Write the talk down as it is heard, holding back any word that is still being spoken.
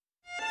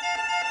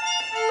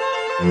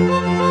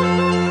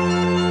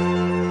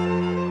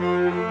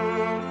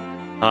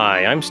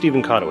Hi, I'm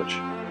Stephen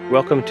Kotowich.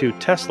 Welcome to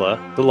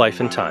Tesla, The Life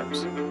and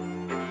Times.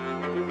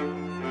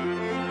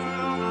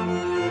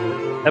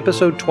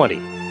 Episode 20,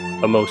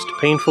 A Most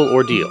Painful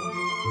Ordeal,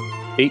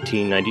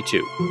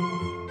 1892.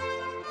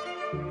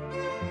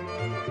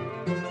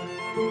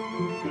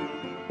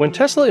 When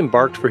Tesla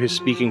embarked for his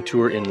speaking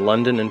tour in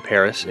London and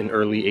Paris in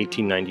early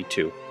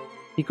 1892,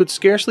 he could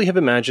scarcely have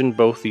imagined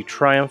both the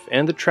triumph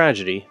and the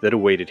tragedy that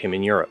awaited him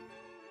in Europe.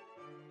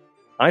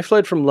 I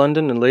fled from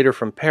London and later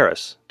from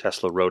Paris,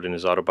 Tesla wrote in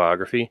his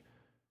autobiography,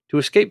 to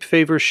escape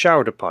favors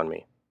showered upon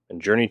me,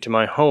 and journeyed to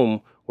my home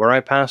where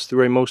I passed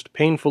through a most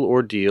painful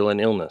ordeal and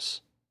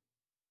illness.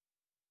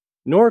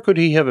 Nor could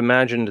he have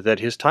imagined that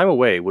his time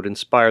away would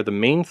inspire the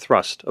main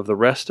thrust of the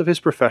rest of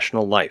his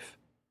professional life,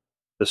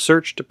 the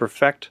search to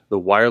perfect the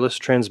wireless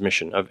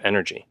transmission of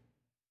energy.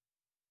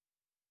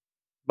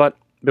 But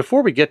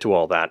before we get to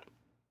all that,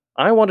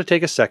 I want to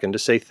take a second to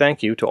say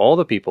thank you to all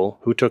the people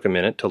who took a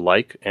minute to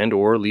like and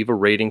or leave a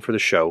rating for the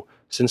show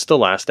since the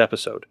last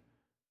episode.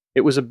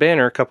 It was a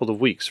banner couple of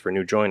weeks for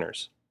new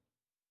joiners.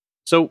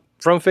 So,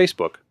 from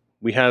Facebook,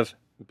 we have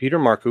Peter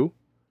Marcu,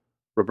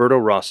 Roberto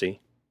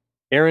Rossi,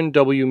 Aaron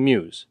W.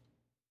 Muse,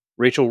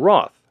 Rachel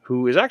Roth,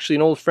 who is actually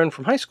an old friend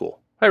from high school.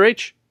 Hi,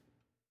 Rach.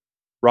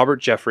 Robert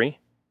Jeffrey,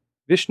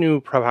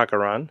 Vishnu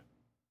Prabhakaran,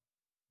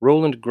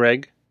 Roland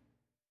Gregg,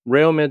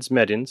 Reomeds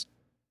Medins,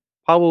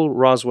 Paweł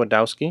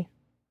Rozwadowski,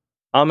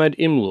 Ahmed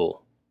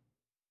Imlul,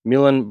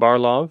 Milan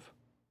Barlov,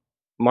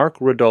 Mark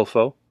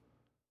Rodolfo,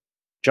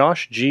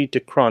 Josh G.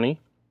 Tikrani,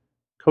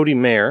 Cody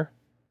Mayer,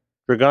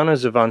 Dragana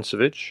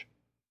Zivancevich,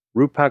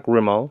 Rupak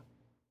Rimal,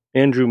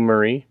 Andrew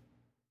Murray,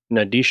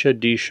 Nadisha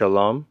D.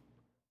 Shalom,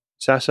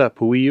 Sasa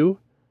Puiyu,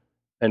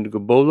 and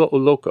Gobola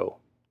Oloko.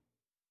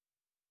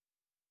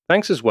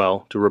 Thanks as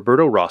well to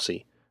Roberto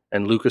Rossi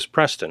and Lucas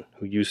Preston,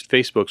 who used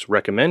Facebook's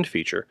recommend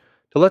feature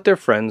to let their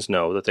friends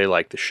know that they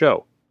liked the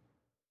show.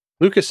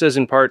 Lucas says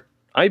in part,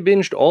 I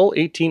binged all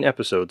 18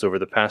 episodes over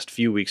the past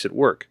few weeks at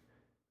work.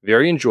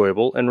 Very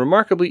enjoyable and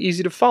remarkably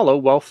easy to follow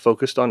while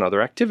focused on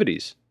other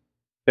activities.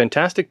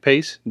 Fantastic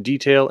pace,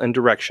 detail, and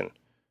direction.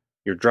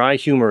 Your dry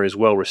humor is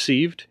well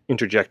received,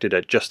 interjected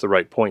at just the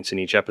right points in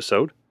each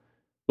episode.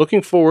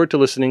 Looking forward to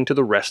listening to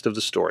the rest of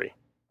the story.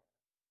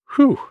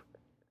 Whew.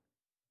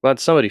 Glad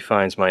somebody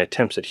finds my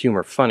attempts at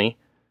humor funny.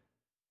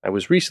 I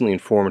was recently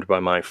informed by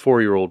my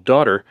 4-year-old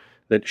daughter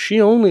that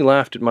she only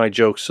laughed at my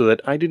jokes so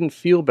that I didn't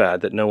feel bad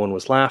that no one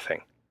was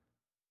laughing.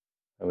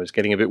 I was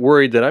getting a bit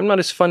worried that I'm not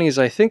as funny as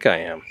I think I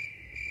am.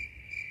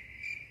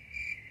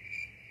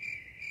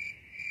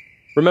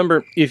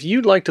 Remember, if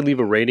you'd like to leave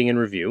a rating and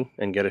review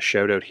and get a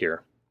shout out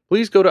here,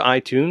 please go to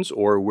iTunes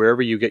or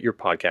wherever you get your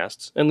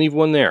podcasts and leave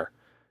one there,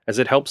 as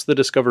it helps the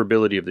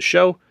discoverability of the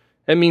show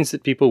and means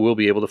that people will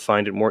be able to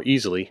find it more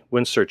easily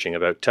when searching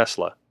about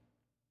Tesla.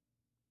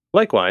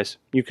 Likewise,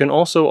 you can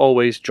also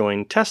always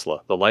join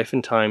Tesla, the Life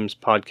and Times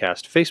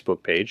podcast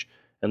Facebook page,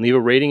 and leave a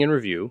rating and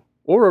review,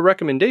 or a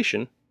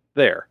recommendation,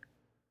 there.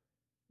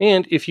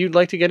 And if you'd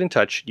like to get in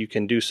touch, you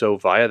can do so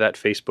via that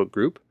Facebook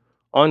group,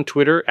 on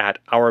Twitter at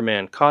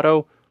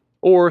OurManCotto,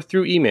 or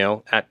through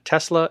email at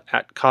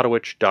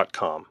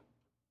tesla@kotowich.com.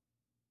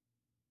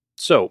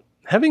 So,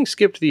 having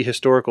skipped the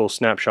historical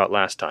snapshot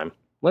last time,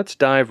 let's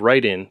dive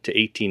right into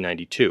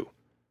 1892.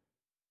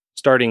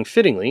 Starting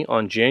fittingly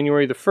on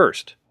January the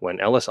 1st, when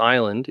Ellis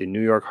Island in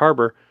New York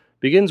Harbor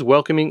begins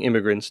welcoming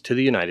immigrants to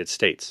the United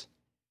States.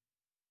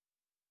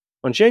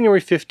 On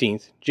January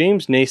 15th,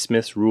 James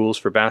Naismith's rules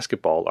for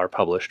basketball are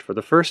published for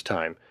the first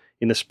time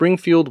in the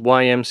Springfield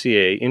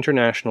YMCA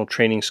International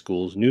Training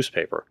School's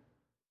newspaper.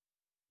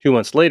 2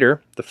 months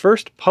later, the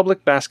first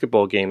public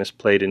basketball game is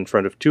played in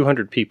front of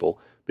 200 people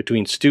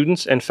between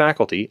students and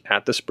faculty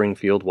at the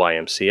Springfield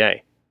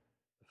YMCA.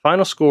 The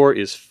final score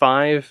is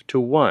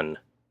 5-1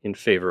 in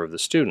favor of the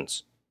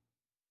students.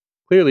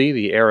 Clearly,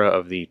 the era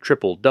of the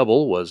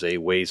triple-double was a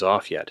ways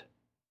off yet.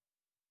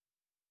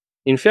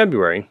 In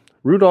February,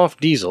 Rudolf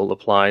Diesel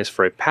applies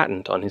for a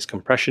patent on his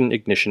compression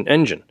ignition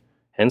engine,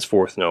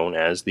 henceforth known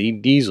as the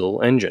diesel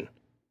engine.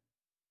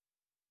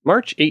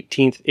 March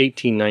 18,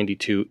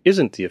 1892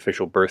 isn't the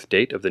official birth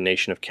date of the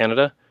nation of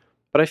Canada,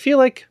 but I feel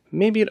like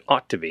maybe it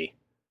ought to be.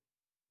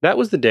 That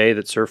was the day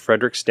that Sir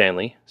Frederick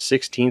Stanley,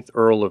 16th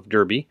Earl of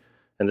Derby,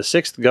 and the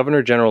 6th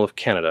Governor-General of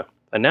Canada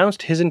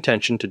announced his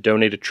intention to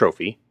donate a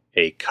trophy,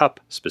 a cup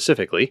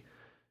specifically,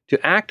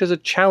 to act as a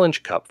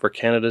challenge cup for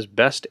Canada's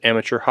best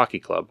amateur hockey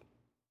club.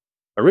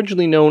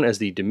 Originally known as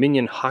the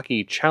Dominion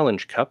Hockey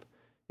Challenge Cup,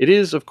 it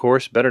is, of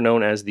course, better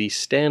known as the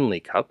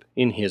Stanley Cup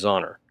in his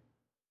honor.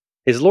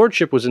 His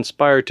lordship was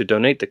inspired to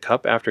donate the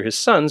cup after his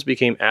sons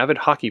became avid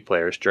hockey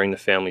players during the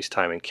family's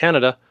time in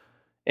Canada,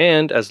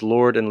 and as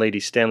Lord and Lady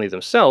Stanley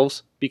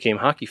themselves became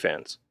hockey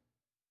fans.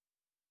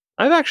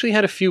 I've actually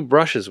had a few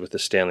brushes with the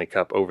Stanley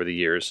Cup over the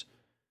years.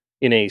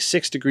 In a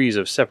 6 degrees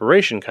of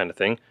separation kind of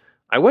thing,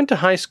 I went to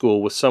high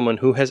school with someone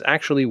who has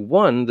actually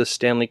won the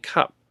Stanley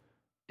Cup,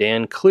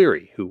 Dan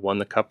Cleary, who won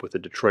the cup with the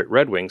Detroit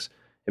Red Wings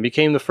and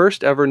became the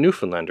first ever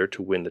Newfoundlander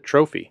to win the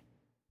trophy.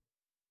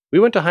 We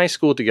went to high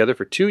school together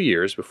for 2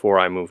 years before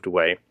I moved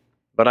away,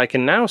 but I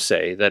can now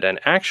say that an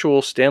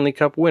actual Stanley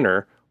Cup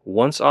winner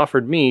once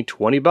offered me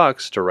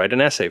 $20 to write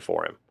an essay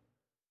for him,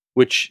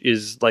 which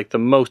is like the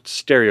most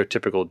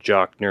stereotypical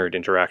jock-nerd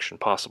interaction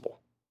possible.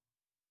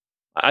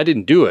 I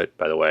didn't do it,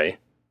 by the way.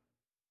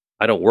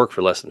 I don't work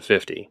for less than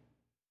 50.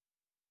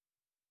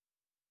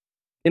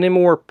 In a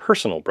more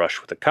personal brush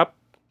with the cup,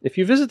 if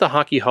you visit the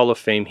Hockey Hall of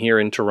Fame here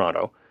in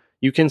Toronto,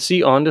 you can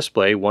see on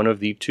display one of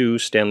the 2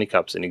 Stanley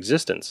Cups in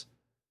existence.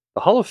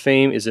 The Hall of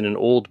Fame is in an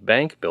old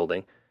bank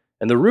building,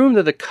 and the room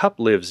that the cup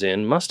lives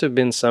in must have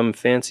been some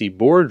fancy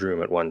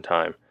boardroom at one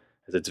time,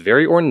 as it's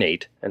very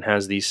ornate and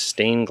has these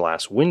stained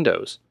glass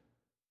windows.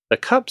 The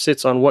cup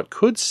sits on what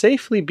could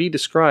safely be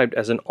described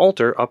as an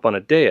altar up on a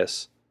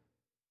dais.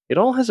 It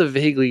all has a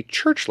vaguely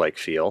church-like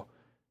feel,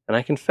 and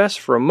I confess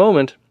for a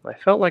moment I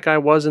felt like I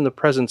was in the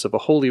presence of a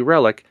holy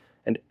relic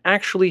and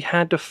actually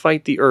had to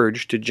fight the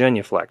urge to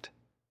genuflect.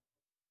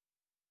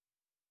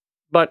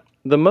 But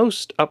the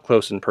most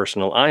up-close and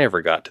personal I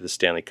ever got to the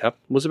Stanley Cup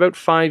was about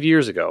 5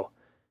 years ago,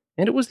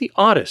 and it was the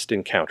oddest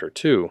encounter,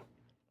 too.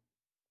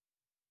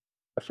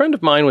 A friend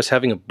of mine was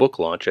having a book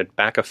launch at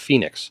Bacca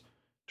Phoenix,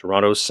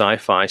 Toronto's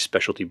sci-fi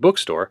specialty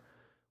bookstore,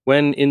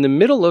 when in the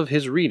middle of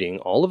his reading,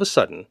 all of a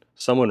sudden,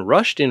 someone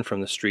rushed in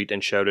from the street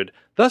and shouted,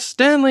 "The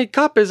Stanley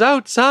Cup is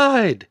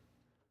outside!"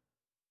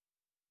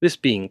 This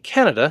being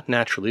Canada,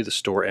 naturally the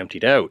store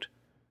emptied out.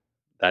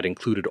 That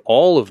included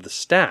all of the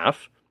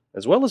staff,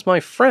 as well as my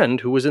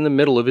friend who was in the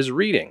middle of his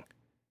reading.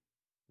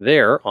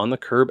 There, on the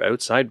curb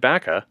outside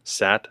Bacca,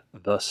 sat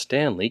the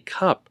Stanley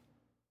Cup.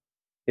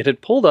 It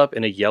had pulled up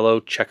in a yellow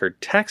checkered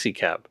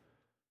taxicab.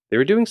 They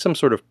were doing some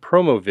sort of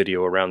promo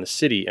video around the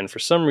city and for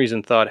some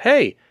reason thought,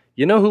 hey,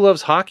 you know who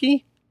loves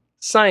hockey?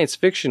 Science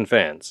fiction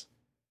fans.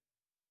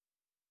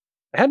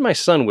 I had my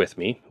son with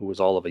me, who was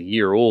all of a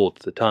year old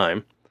at the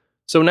time,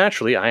 so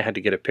naturally I had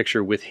to get a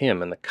picture with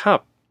him and the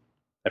cup.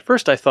 At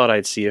first I thought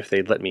I'd see if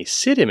they'd let me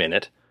sit him in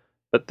it,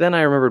 but then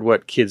I remembered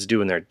what kids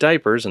do in their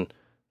diapers and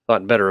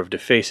thought better of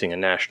defacing a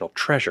national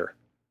treasure.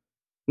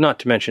 Not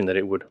to mention that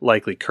it would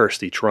likely curse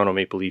the Toronto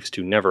Maple Leafs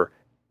to never,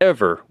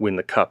 ever win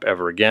the cup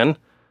ever again,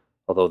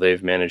 although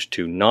they've managed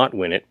to not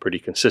win it pretty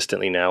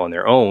consistently now on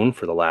their own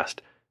for the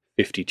last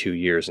 52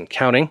 years and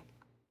counting.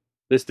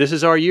 This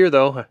is our year,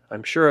 though,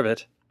 I'm sure of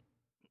it.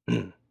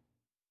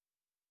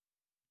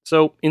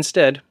 So,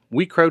 instead,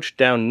 we crouched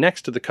down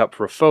next to the cup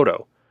for a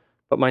photo,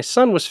 but my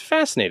son was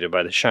fascinated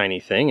by the shiny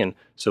thing and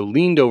so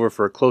leaned over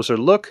for a closer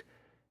look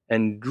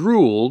and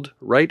drooled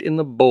right in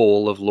the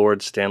bowl of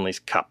Lord Stanley's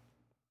cup.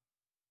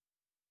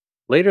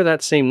 Later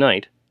that same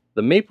night,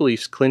 the Maple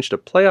Leafs clinched a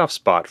playoff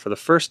spot for the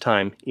first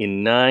time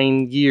in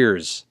 9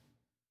 years.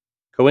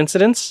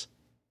 Coincidence?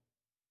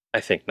 I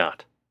think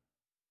not.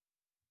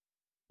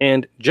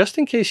 And just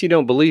in case you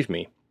don't believe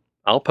me,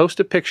 I'll post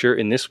a picture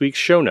in this week's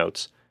show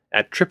notes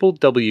at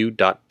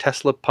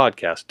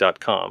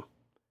www.teslapodcast.com.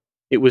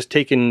 It was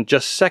taken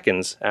just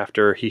seconds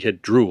after he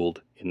had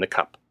drooled in the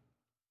cup.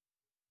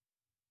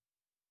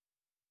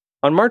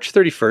 On March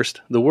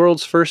 31st, the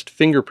world's first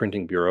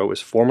fingerprinting bureau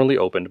was formally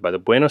opened by the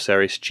Buenos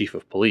Aires Chief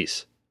of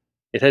Police.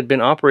 It had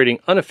been operating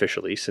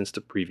unofficially since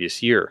the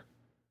previous year.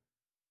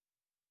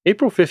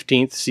 April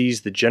 15th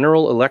sees the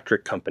General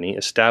Electric Company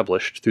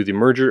established through the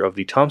merger of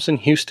the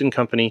Thomson-Houston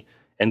Company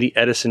and the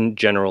Edison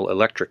General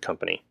Electric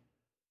Company.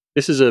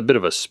 This is a bit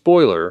of a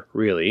spoiler,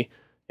 really,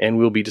 and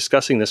we'll be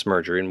discussing this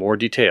merger in more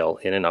detail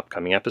in an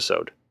upcoming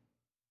episode.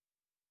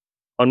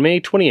 On May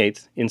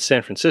 28th, in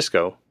San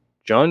Francisco,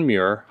 John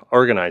Muir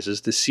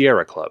organizes the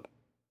Sierra Club.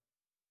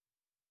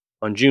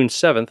 On June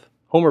 7th,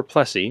 Homer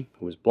Plessy,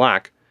 who is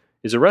black,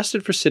 is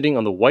arrested for sitting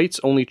on the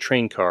whites-only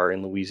train car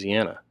in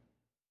Louisiana,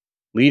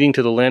 leading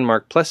to the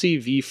landmark Plessy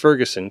v.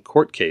 Ferguson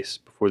court case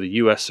before the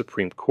U.S.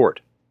 Supreme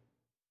Court.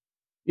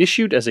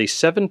 Issued as a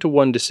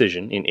 7-1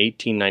 decision in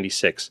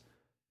 1896,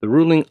 the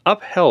ruling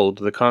upheld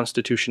the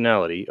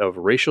constitutionality of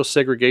racial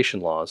segregation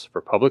laws for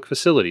public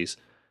facilities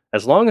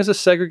as long as the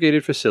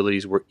segregated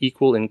facilities were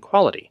equal in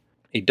quality,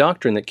 a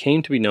doctrine that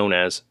came to be known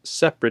as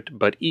separate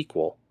but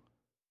equal.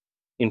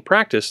 In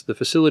practice, the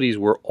facilities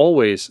were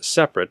always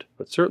separate,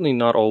 but certainly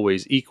not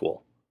always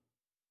equal.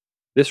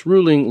 This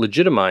ruling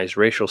legitimized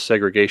racial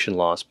segregation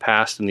laws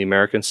passed in the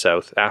American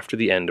South after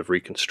the end of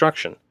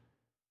Reconstruction.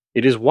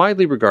 It is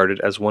widely regarded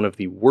as one of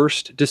the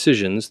worst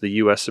decisions the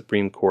U.S.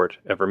 Supreme Court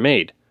ever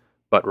made,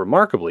 but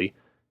remarkably,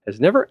 has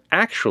never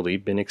actually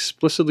been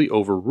explicitly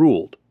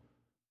overruled.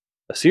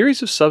 A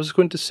series of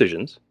subsequent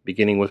decisions,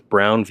 beginning with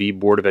Brown v.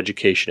 Board of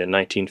Education in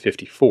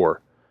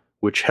 1954,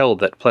 which held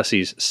that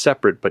Plessy's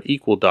separate but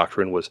equal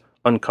doctrine was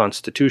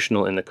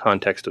unconstitutional in the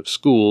context of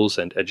schools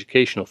and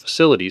educational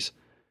facilities,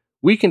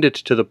 weakened it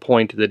to the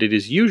point that it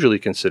is usually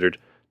considered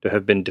to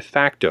have been de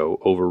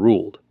facto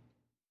overruled.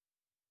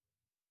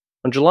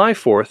 On July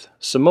 4th,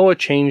 Samoa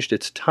changed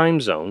its time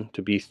zone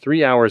to be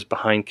 3 hours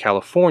behind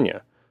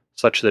California,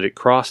 such that it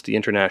crossed the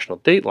international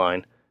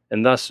dateline,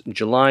 and thus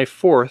July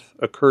 4th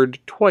occurred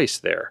twice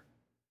there.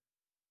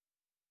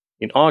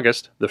 In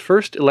August, the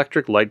first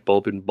electric light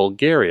bulb in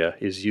Bulgaria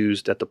is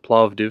used at the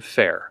Plovdiv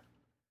Fair.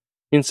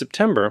 In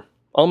September,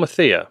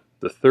 Amalthea,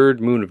 the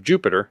third moon of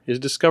Jupiter, is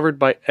discovered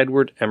by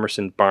Edward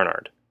Emerson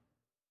Barnard.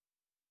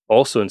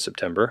 Also in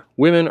September,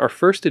 women are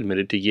first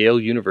admitted to Yale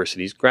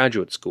University's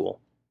graduate school.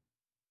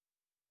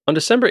 On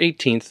December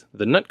 18th,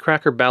 the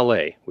Nutcracker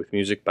Ballet, with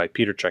music by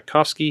Peter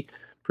Tchaikovsky,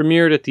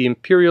 premiered at the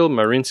Imperial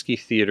Mariinsky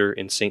Theater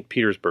in St.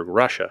 Petersburg,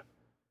 Russia.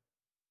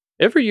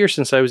 Every year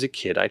since I was a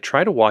kid, I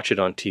try to watch it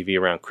on TV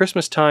around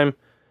Christmas time,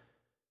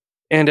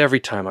 and every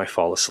time I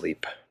fall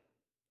asleep.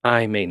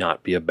 I may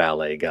not be a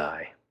ballet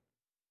guy.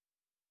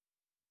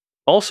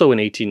 Also in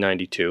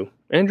 1892,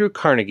 Andrew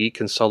Carnegie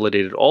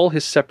consolidated all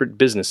his separate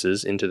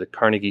businesses into the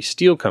Carnegie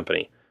Steel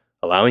Company,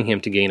 allowing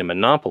him to gain a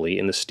monopoly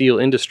in the steel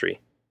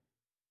industry.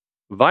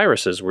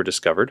 Viruses were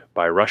discovered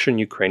by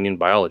Russian-Ukrainian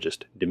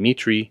biologist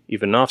Dmitry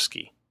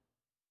Ivanovsky.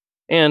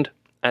 And,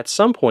 at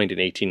some point in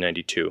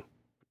 1892, a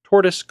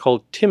tortoise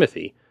called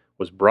Timothy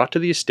was brought to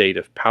the estate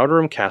of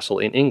Powderham Castle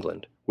in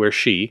England, where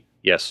she,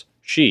 yes,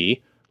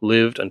 she,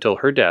 lived until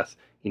her death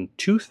in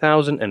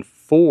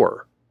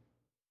 2004.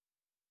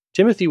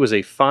 Timothy was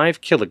a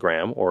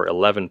 5-kilogram, or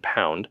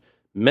 11-pound,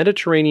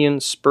 Mediterranean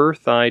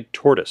spur-thighed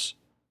tortoise,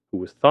 who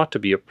was thought to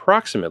be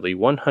approximately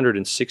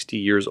 160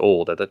 years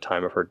old at the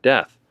time of her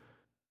death,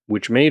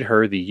 which made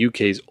her the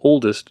UK's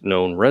oldest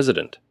known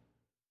resident.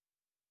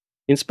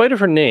 In spite of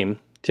her name,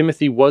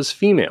 Timothy was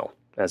female,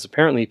 as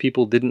apparently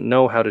people didn't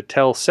know how to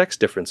tell sex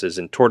differences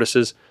in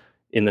tortoises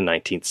in the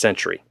 19th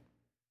century.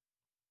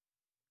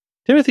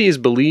 Timothy is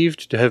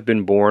believed to have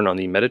been born on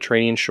the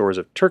Mediterranean shores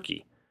of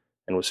Turkey,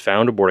 and was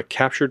found aboard a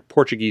captured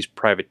Portuguese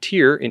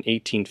privateer in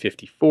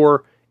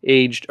 1854,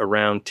 aged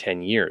around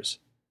 10 years.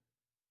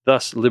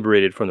 Thus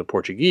liberated from the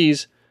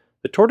Portuguese,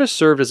 the tortoise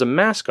served as a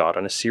mascot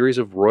on a series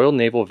of Royal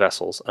Naval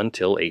vessels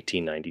until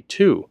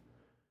 1892.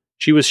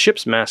 She was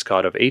ship's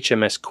mascot of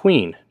HMS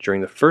Queen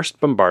during the first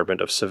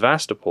bombardment of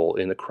Sevastopol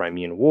in the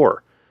Crimean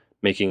War,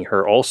 making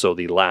her also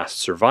the last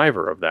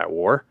survivor of that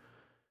war,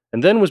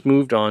 and then was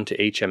moved on to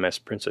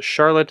HMS Princess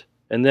Charlotte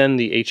and then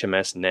the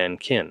HMS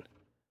Nankin.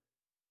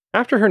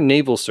 After her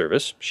naval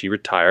service, she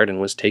retired and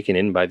was taken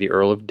in by the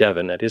Earl of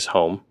Devon at his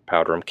home,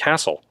 Powderham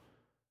Castle.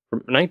 From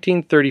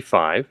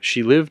 1935,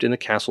 she lived in the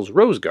castle's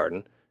rose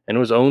garden and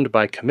was owned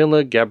by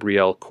Camilla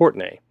Gabrielle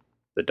Courtenay,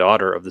 the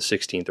daughter of the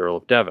 16th Earl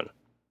of Devon.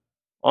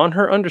 On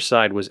her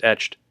underside was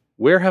etched,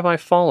 "Where have I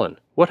fallen?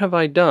 What have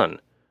I done?"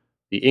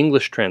 the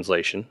English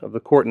translation of the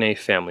Courtenay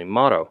family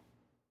motto.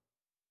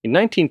 In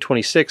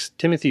 1926,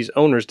 Timothy's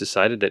owners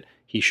decided that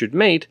he should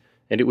mate,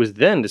 and it was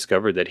then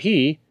discovered that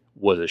he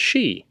was a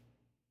she.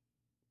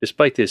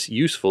 Despite this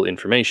useful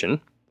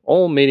information,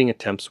 all mating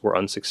attempts were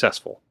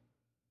unsuccessful.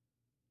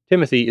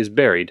 Timothy is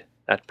buried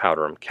at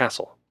Powderham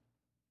Castle.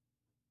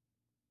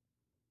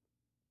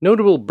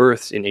 Notable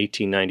births in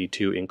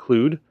 1892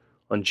 include,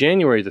 on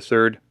January the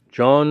 3rd,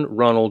 John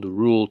Ronald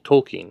Reuel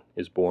Tolkien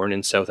is born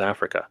in South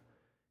Africa.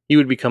 He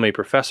would become a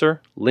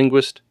professor,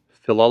 linguist,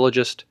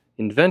 philologist,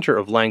 inventor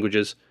of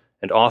languages,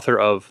 and author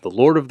of The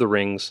Lord of the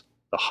Rings,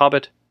 The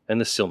Hobbit, and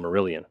The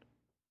Silmarillion.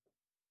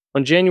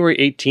 On January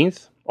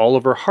 18th,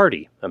 Oliver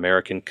Hardy,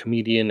 American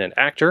comedian and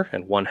actor,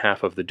 and one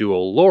half of the duo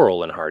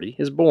Laurel and Hardy,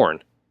 is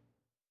born.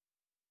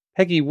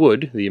 Peggy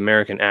Wood, the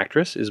American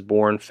actress, is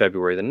born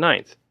February the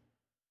 9th.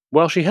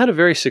 While she had a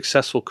very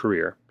successful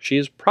career, she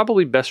is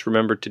probably best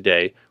remembered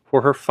today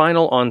for her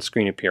final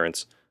on-screen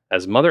appearance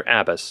as Mother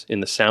Abbess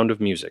in The Sound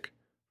of Music,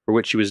 for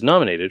which she was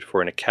nominated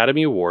for an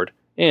Academy Award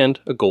and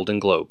a Golden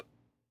Globe.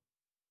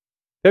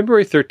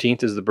 February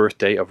 13th is the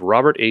birthday of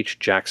Robert H.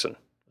 Jackson,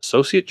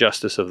 Associate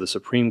Justice of the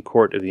Supreme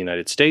Court of the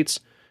United States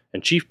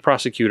and Chief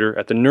Prosecutor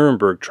at the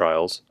Nuremberg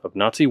trials of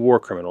Nazi war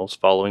criminals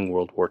following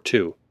World War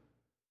II.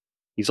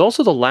 He's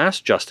also the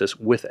last justice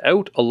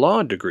without a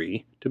law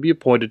degree to be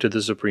appointed to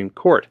the Supreme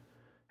Court,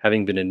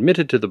 having been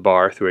admitted to the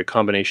bar through a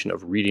combination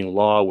of reading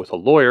law with a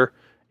lawyer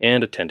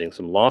and attending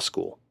some law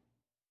school.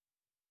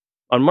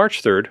 On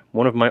March 3rd,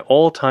 one of my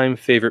all-time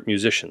favorite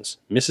musicians,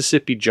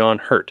 Mississippi John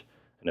Hurt,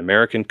 an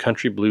American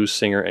country blues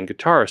singer and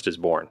guitarist, is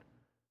born.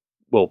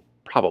 Well,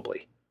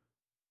 probably.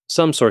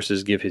 Some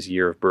sources give his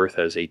year of birth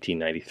as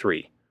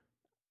 1893.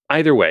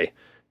 Either way,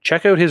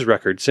 check out his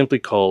record simply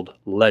called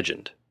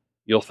Legend.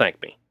 You'll thank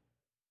me.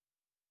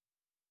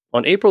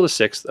 On April the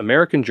 6th,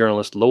 American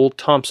journalist Lowell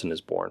Thompson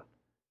is born.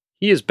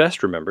 He is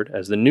best remembered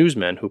as the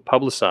newsman who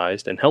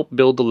publicized and helped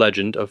build the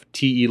legend of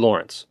T.E.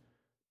 Lawrence,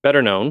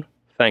 better known,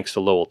 thanks to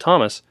Lowell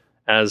Thomas,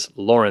 as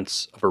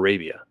Lawrence of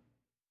Arabia.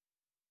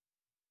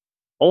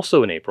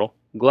 Also in April,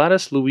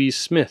 Gladys Louise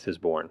Smith is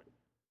born.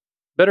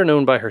 Better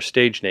known by her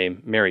stage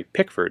name Mary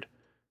Pickford,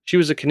 she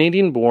was a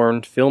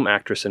Canadian-born film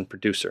actress and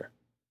producer.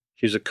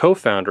 She is a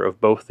co-founder of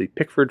both the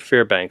Pickford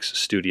Fairbanks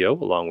Studio,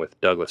 along with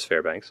Douglas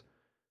Fairbanks,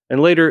 and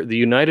later the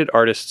United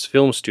Artists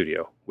Film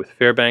Studio, with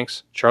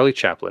Fairbanks, Charlie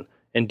Chaplin,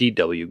 and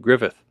D.W.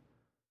 Griffith.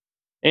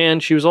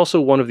 And she was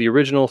also one of the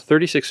original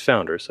 36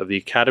 founders of the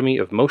Academy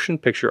of Motion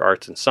Picture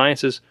Arts and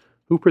Sciences,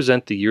 who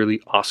present the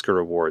yearly Oscar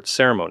Awards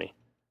ceremony.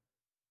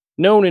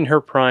 Known in her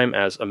prime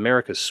as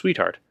America's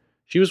Sweetheart,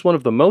 she was one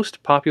of the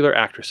most popular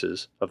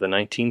actresses of the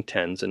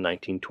 1910s and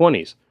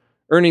 1920s,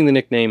 earning the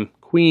nickname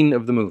Queen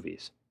of the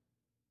Movies.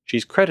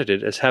 she's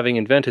credited as having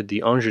invented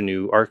the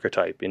ingenue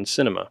archetype in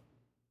cinema.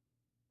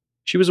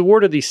 She was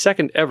awarded the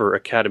second ever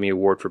Academy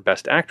Award for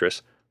Best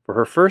Actress for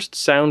her first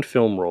sound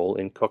film role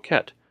in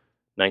Coquette,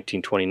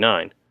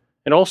 1929,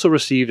 and also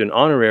received an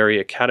honorary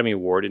Academy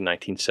Award in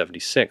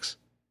 1976.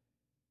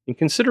 In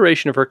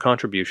consideration of her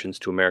contributions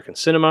to American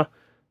cinema,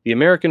 the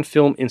American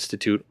Film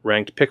Institute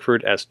ranked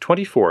Pickford as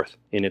 24th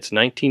in its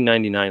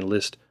 1999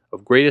 list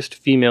of greatest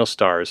female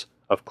stars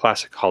of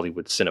classic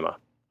Hollywood cinema.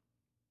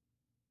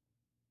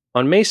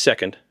 On May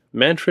 2nd,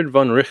 Manfred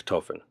von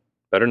Richthofen,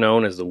 better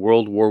known as the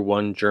World War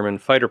I German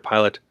fighter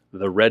pilot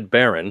the Red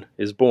Baron,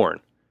 is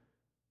born.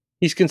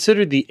 He's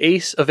considered the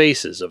ace of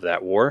aces of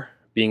that war,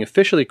 being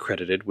officially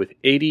credited with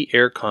 80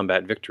 air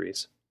combat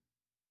victories.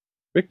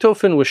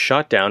 Richthofen was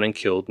shot down and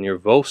killed near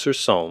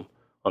Vaux-sur-Somme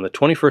on the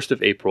 21st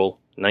of April,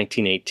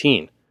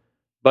 1918,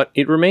 but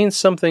it remains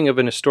something of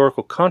an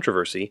historical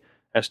controversy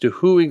as to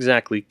who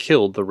exactly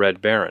killed the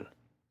Red Baron.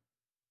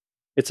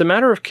 It's a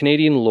matter of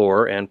Canadian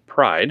lore and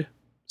pride,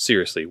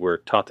 seriously, we're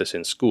taught this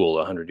in school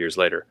 100 years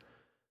later,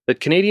 that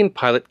Canadian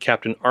pilot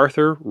Captain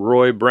Arthur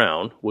Roy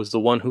Brown was the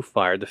one who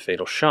fired the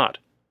fatal shot.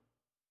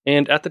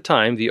 And at the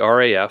time, the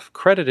RAF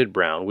credited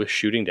Brown with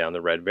shooting down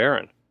the Red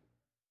Baron.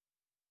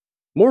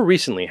 More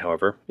recently,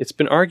 however, it's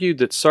been argued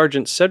that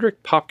Sergeant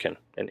Cedric Popkin,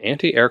 an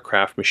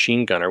anti-aircraft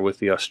machine gunner with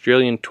the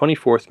Australian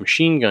 24th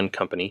Machine Gun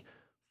Company,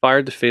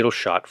 fired the fatal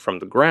shot from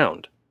the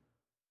ground.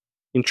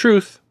 In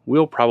truth,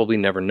 we'll probably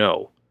never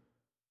know.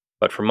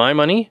 But for my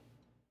money,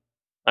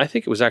 I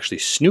think it was actually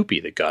Snoopy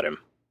that got him.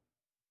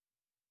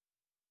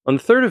 On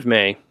the 3rd of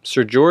May,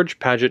 Sir George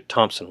Paget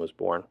Thomson was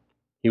born.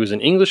 He was an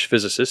English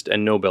physicist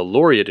and Nobel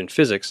laureate in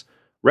physics,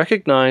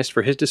 recognized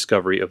for his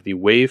discovery of the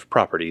wave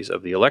properties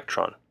of the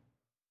electron.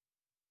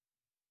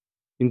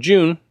 In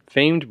June,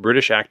 famed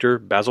British actor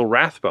Basil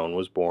Rathbone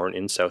was born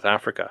in South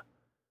Africa.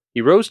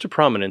 He rose to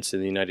prominence in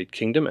the United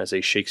Kingdom as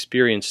a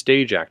Shakespearean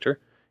stage actor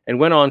and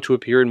went on to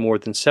appear in more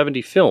than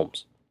 70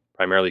 films,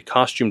 primarily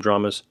costume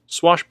dramas,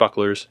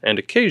 swashbucklers, and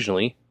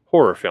occasionally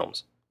horror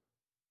films.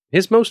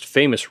 His most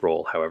famous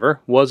role,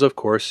 however, was of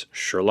course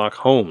Sherlock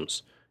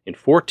Holmes, in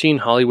 14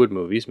 Hollywood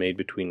movies made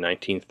between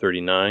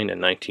 1939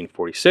 and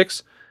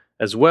 1946,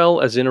 as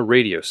well as in a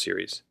radio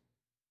series.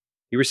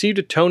 He received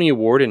a Tony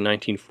Award in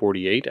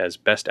 1948 as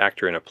Best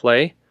Actor in a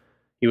Play.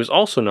 He was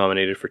also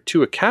nominated for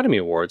 2 Academy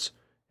Awards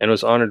and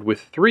was honored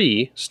with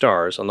 3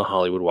 stars on the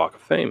Hollywood Walk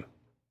of Fame.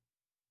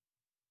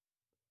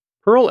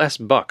 Pearl S.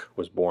 Buck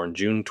was born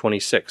June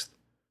 26th,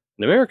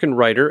 an American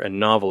writer and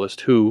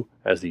novelist who,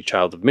 as the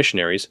child of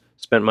missionaries,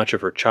 spent much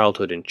of her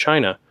childhood in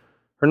China.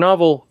 Her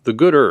novel, The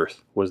Good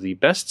Earth, was the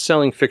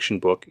best-selling fiction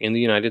book in the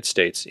United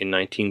States in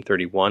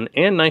 1931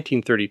 and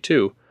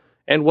 1932,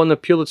 and won the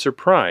Pulitzer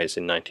Prize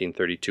in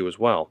 1932 as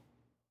well.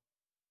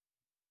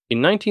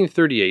 In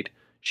 1938,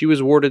 she was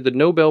awarded the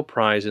Nobel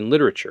Prize in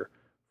Literature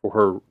for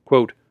her,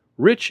 quote,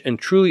 rich and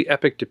truly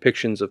epic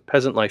depictions of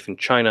peasant life in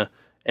China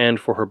and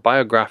for her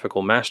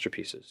biographical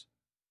masterpieces.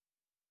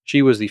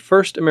 She was the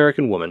first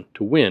American woman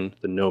to win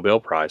the Nobel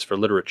Prize for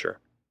Literature.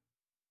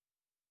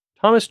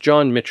 Thomas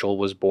John Mitchell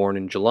was born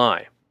in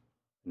July.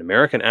 An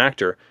American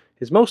actor,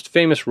 his most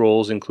famous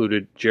roles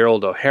included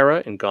Gerald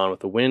O'Hara in Gone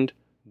with the Wind,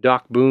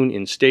 Doc Boone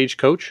in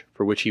Stagecoach,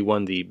 for which he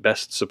won the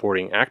Best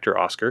Supporting Actor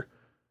Oscar,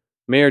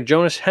 Mayor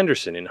Jonas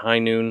Henderson in High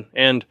Noon,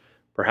 and,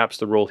 perhaps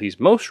the role he's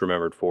most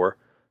remembered for,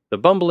 the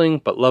bumbling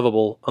but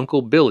lovable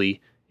Uncle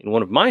Billy in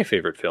one of my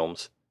favorite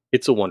films,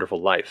 It's a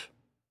Wonderful Life.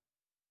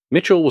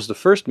 Mitchell was the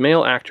first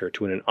male actor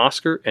to win an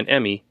Oscar, an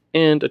Emmy,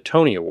 and a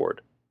Tony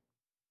Award.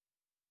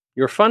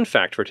 Your fun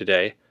fact for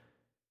today: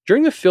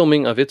 during the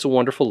filming of It's a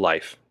Wonderful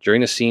Life,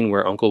 during the scene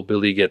where Uncle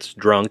Billy gets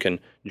drunk and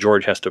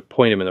George has to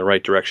point him in the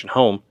right direction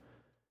home,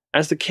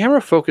 as the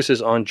camera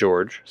focuses on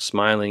George,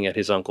 smiling at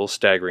his uncle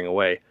staggering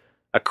away,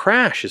 a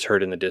crash is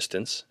heard in the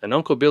distance, and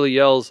Uncle Billy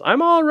yells,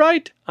 "I'm all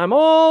right! I'm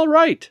all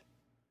right!"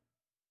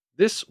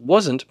 This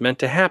wasn't meant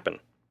to happen.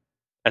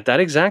 At that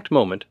exact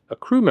moment, a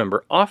crew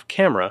member off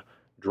camera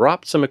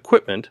dropped some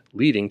equipment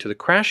leading to the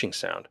crashing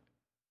sound.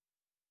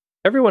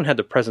 Everyone had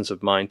the presence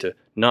of mind to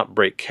not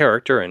break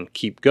character and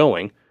keep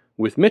going,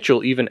 with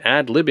Mitchell even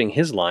ad-libbing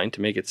his line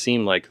to make it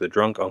seem like the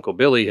drunk Uncle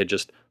Billy had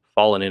just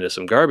fallen into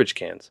some garbage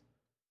cans.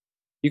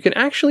 You can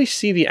actually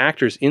see the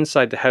actors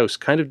inside the house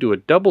kind of do a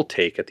double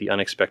take at the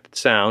unexpected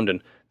sound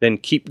and then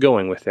keep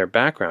going with their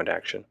background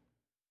action.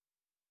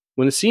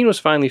 When the scene was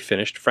finally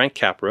finished, Frank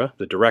Capra,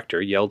 the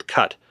director, yelled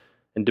 "cut"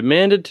 and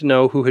demanded to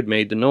know who had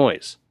made the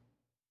noise.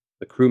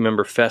 The crew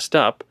member fessed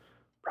up,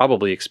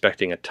 probably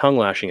expecting a tongue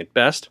lashing at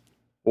best,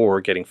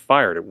 or getting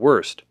fired at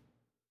worst.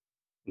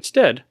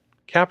 Instead,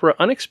 Capra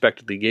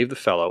unexpectedly gave the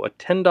fellow a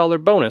 $10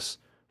 bonus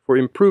for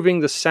improving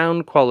the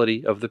sound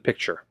quality of the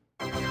picture.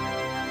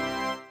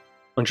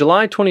 On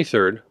July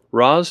 23rd,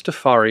 Ras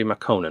Tafari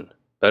Makonnen,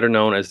 better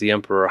known as the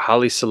Emperor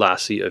Haile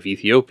Selassie of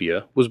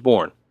Ethiopia, was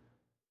born.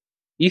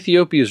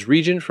 Ethiopia's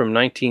regent from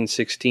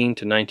 1916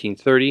 to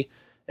 1930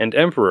 and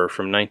emperor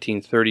from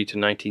 1930 to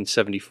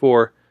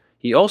 1974,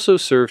 he also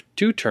served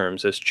 2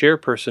 terms as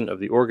chairperson of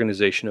the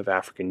Organization of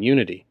African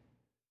Unity.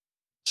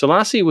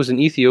 Selassie was an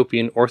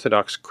Ethiopian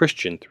Orthodox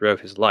Christian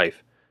throughout his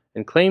life,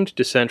 and claimed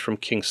descent from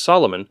King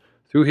Solomon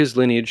through his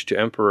lineage to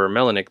Emperor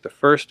Menelik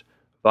I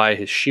via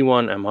his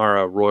Shewan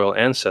Amhara royal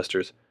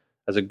ancestors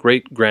as a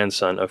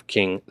great-grandson of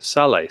King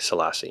Saleh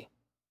Selassie.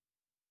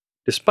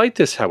 Despite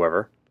this,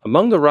 however,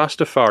 among the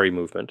Rastafari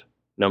movement,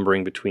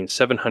 numbering between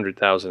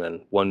 700,000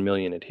 and 1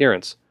 million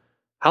adherents,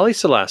 Haile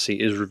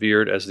Selassie is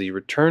revered as the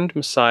returned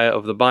Messiah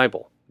of the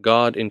Bible,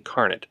 God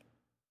incarnate.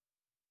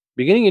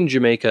 Beginning in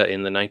Jamaica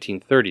in the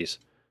 1930s,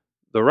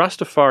 the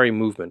Rastafari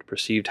movement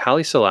perceived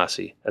Haile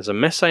Selassie as a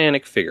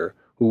messianic figure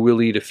who will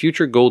lead a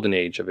future golden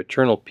age of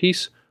eternal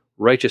peace,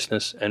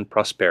 righteousness, and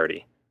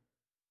prosperity.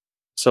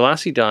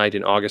 Selassie died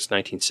in August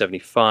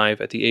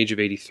 1975 at the age of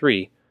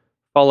 83,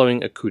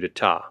 following a coup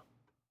d'etat.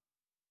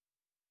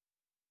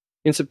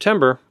 In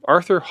September,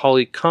 Arthur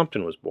Holly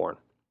Compton was born.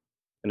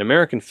 An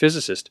American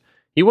physicist,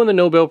 he won the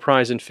Nobel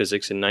Prize in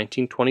Physics in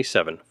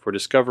 1927 for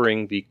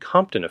discovering the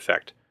Compton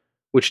effect,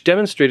 which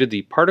demonstrated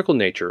the particle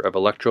nature of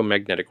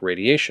electromagnetic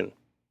radiation.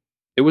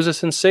 It was a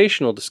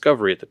sensational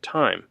discovery at the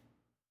time.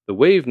 The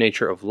wave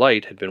nature of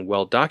light had been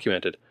well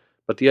documented,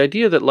 but the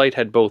idea that light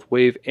had both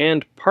wave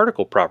and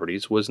particle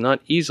properties was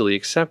not easily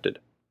accepted.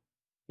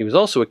 He was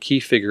also a key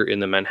figure in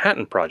the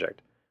Manhattan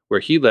Project, where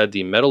he led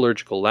the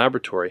metallurgical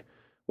laboratory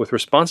with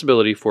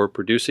responsibility for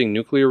producing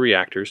nuclear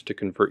reactors to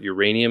convert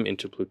uranium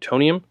into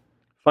plutonium,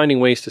 finding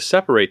ways to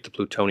separate the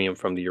plutonium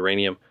from the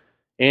uranium,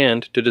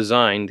 and to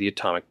design the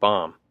atomic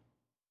bomb.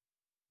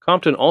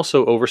 Compton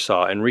also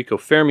oversaw Enrico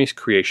Fermi's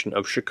creation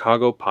of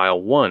Chicago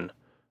Pile 1,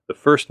 the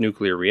first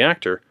nuclear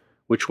reactor,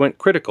 which went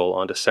critical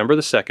on December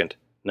 2,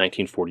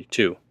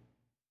 1942.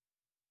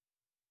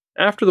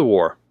 After the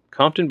war,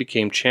 Compton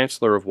became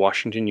Chancellor of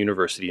Washington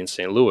University in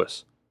St.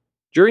 Louis.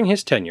 During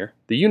his tenure,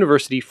 the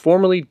university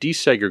formally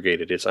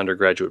desegregated its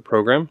undergraduate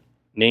program,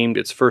 named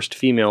its first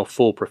female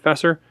full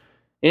professor,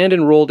 and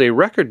enrolled a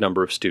record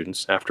number of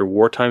students after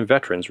wartime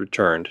veterans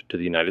returned to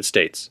the United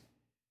States.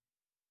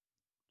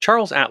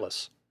 Charles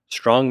Atlas,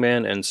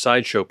 strongman and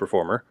sideshow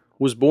performer,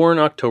 was born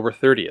October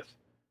 30th.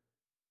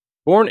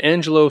 Born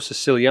Angelo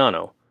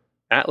Siciliano,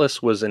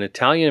 Atlas was an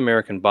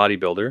Italian-American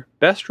bodybuilder,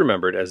 best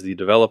remembered as the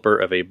developer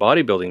of a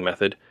bodybuilding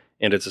method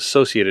and its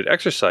associated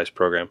exercise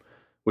program,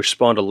 which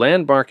spawned a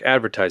landmark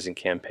advertising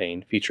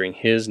campaign featuring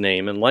his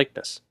name and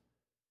likeness.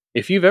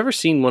 If you've ever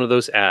seen one of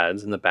those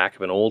ads in the back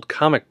of an old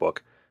comic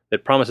book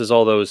that promises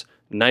all those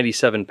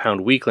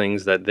 97-pound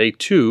weaklings that they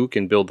too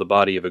can build the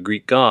body of a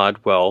Greek god,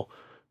 well,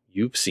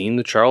 you've seen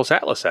the Charles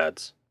Atlas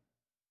ads.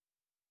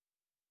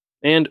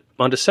 And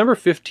on December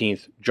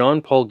 15th,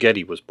 John Paul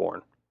Getty was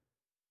born.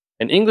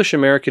 An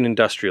English-American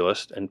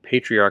industrialist and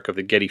patriarch of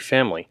the Getty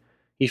family,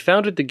 he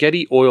founded the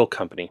Getty Oil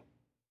Company,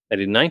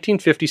 and in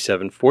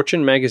 1957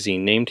 Fortune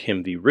magazine named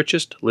him the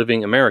richest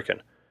living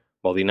American,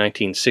 while the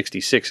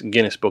 1966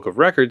 Guinness Book of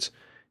Records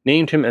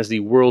named him as the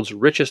world's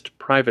richest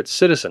private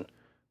citizen,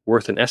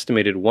 worth an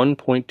estimated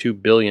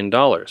 $1.2 billion,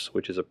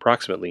 which is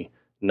approximately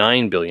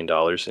 $9 billion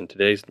in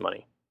today's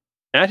money.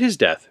 At his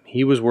death,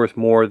 he was worth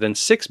more than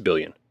 $6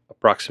 billion,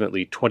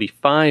 approximately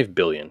 $25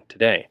 billion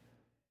today.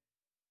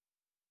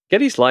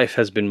 Getty's life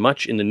has been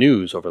much in the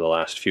news over the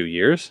last few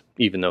years,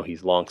 even though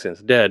he's long since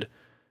dead,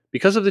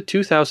 because of the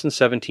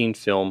 2017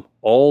 film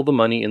All the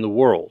Money in the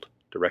World,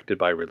 directed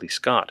by Ridley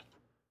Scott.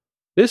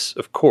 This,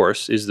 of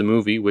course, is the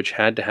movie which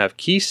had to have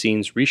key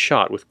scenes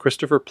reshot with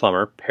Christopher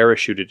Plummer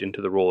parachuted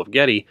into the role of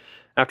Getty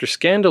after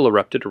scandal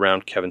erupted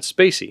around Kevin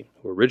Spacey,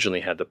 who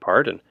originally had the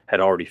part and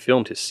had already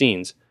filmed his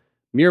scenes,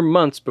 mere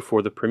months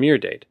before the premiere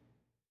date.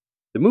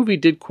 The movie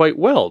did quite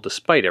well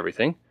despite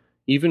everything,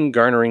 even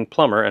garnering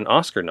Plummer an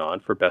Oscar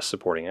nod for Best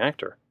Supporting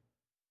Actor.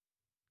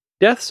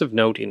 Deaths of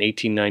note in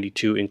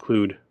 1892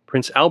 include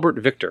Prince Albert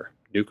Victor,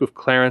 Duke of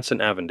Clarence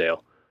and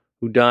Avondale,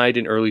 who died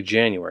in early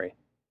January.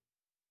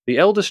 The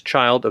eldest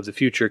child of the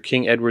future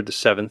King Edward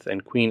VII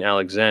and Queen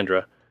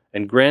Alexandra,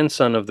 and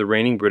grandson of the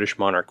reigning British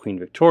monarch Queen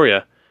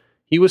Victoria,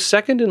 he was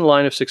second in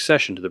line of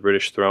succession to the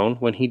British throne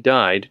when he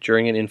died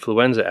during an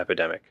influenza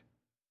epidemic.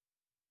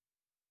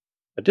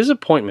 A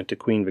disappointment to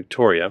Queen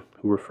Victoria,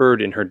 who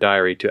referred in her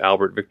diary to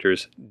Albert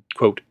Victor's,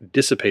 quote,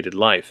 dissipated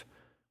life,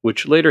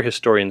 which later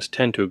historians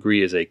tend to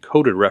agree is a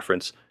coded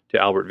reference to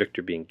Albert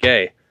Victor being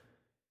gay.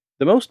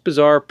 The most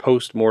bizarre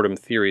post-mortem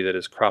theory that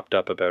has cropped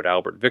up about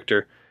Albert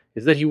Victor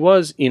is that he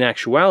was, in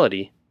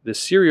actuality, the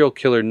serial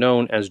killer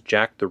known as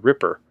Jack the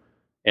Ripper,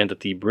 and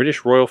that the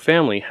British royal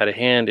family had a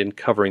hand in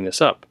covering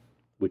this up,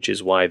 which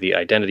is why the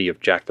identity of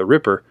Jack the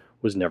Ripper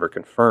was never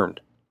confirmed.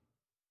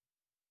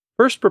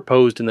 First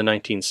proposed in the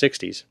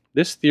 1960s,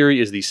 this theory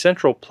is the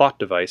central plot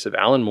device of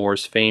Alan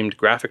Moore's famed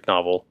graphic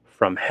novel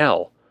From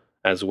Hell,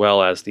 as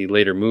well as the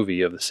later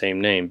movie of the same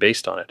name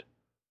based on it.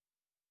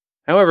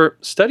 However,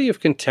 study of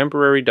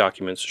contemporary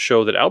documents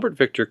show that Albert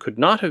Victor could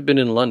not have been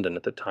in London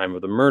at the time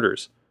of the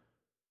murders.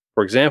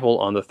 For example,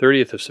 on the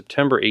 30th of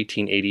September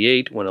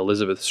 1888, when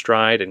Elizabeth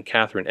Stride and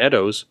Catherine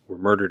Eddowes were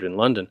murdered in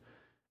London,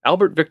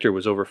 Albert Victor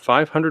was over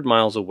 500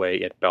 miles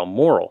away at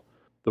Balmoral,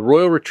 the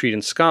royal retreat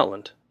in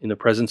Scotland, in the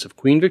presence of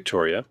Queen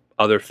Victoria,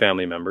 other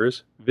family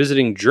members,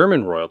 visiting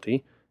German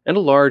royalty, and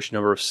a large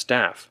number of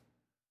staff.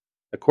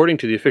 According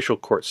to the official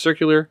court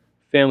circular,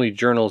 family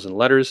journals and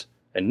letters,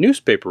 and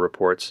newspaper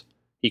reports,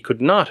 he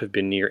could not have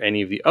been near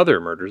any of the other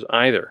murders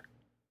either.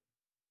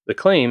 The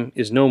claim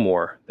is no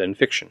more than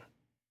fiction.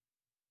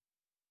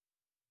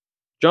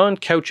 John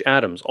Couch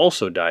Adams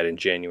also died in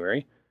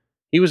January.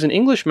 He was an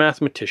English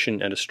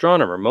mathematician and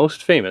astronomer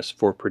most famous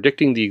for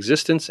predicting the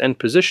existence and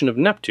position of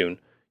Neptune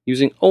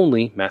using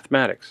only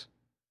mathematics.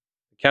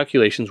 The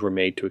calculations were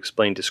made to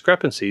explain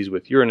discrepancies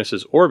with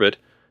Uranus's orbit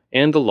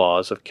and the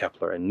laws of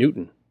Kepler and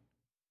Newton.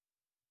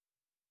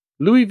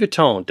 Louis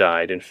Vuitton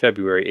died in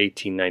February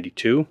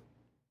 1892.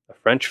 A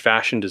French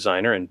fashion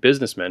designer and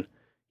businessman,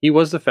 he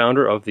was the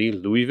founder of the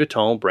Louis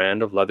Vuitton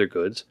brand of leather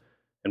goods,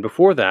 and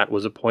before that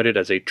was appointed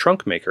as a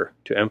trunk maker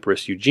to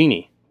Empress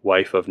Eugenie,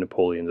 wife of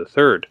Napoleon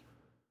III.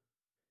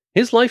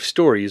 His life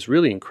story is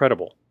really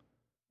incredible.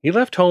 He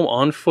left home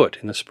on foot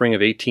in the spring of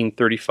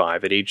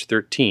 1835 at age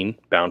 13,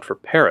 bound for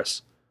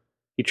Paris.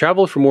 He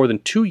traveled for more than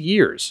 2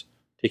 years,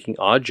 taking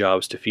odd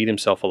jobs to feed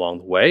himself along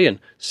the way and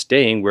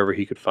staying wherever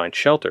he could find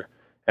shelter,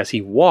 as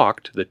he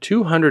walked the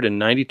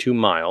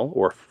 292-mile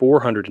or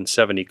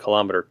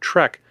 470-kilometer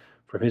trek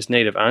from his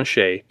native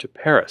Angers to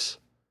Paris.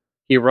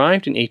 He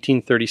arrived in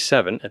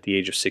 1837 at the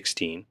age of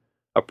 16,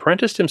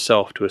 apprenticed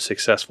himself to a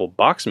successful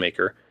box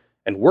maker,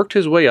 and worked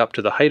his way up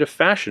to the height of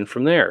fashion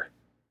from there.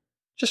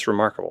 Just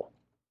remarkable.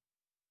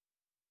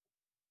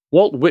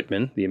 Walt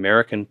Whitman, the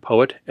American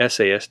poet,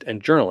 essayist,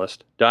 and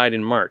journalist, died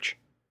in March.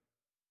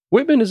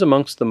 Whitman is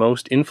amongst the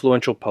most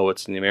influential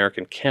poets in the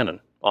American canon,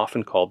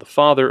 often called the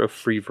father of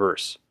free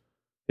verse.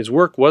 His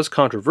work was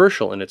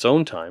controversial in its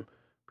own time,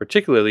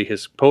 particularly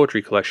his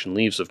poetry collection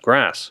Leaves of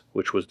Grass,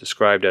 which was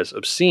described as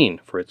obscene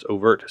for its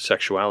overt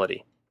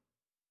sexuality.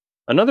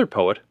 Another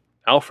poet,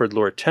 Alfred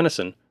Lord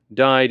Tennyson,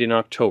 died in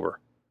October.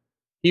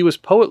 He was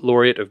Poet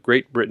Laureate of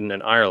Great Britain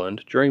and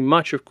Ireland during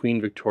much of Queen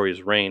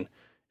Victoria's reign,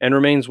 and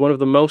remains one of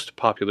the most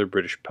popular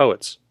British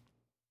poets.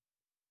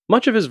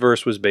 Much of his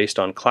verse was based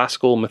on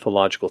classical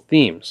mythological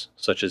themes,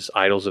 such as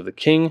Idols of the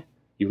King,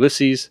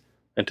 Ulysses,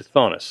 and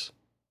Tithonus.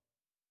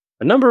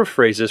 A number of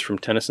phrases from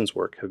Tennyson's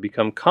work have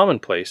become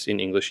commonplace in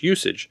English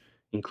usage,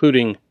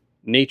 including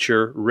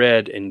nature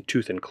red in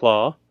tooth and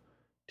claw,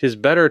 'tis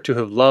better to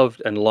have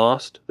loved and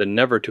lost than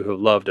never to have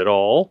loved at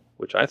all,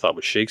 which I thought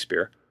was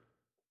Shakespeare,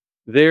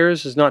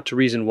 theirs is not to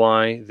reason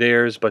why,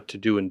 theirs but to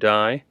do and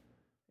die,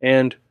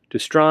 and to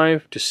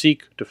strive, to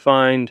seek, to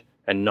find,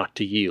 and not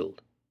to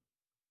yield.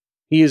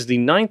 He is the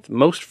 9th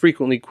most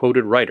frequently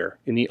quoted writer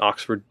in the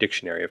Oxford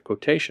Dictionary of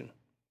Quotation.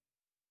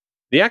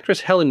 The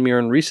actress Helen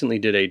Mirren recently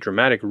did a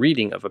dramatic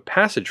reading of a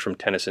passage from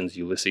Tennyson's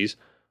Ulysses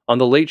on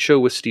The Late Show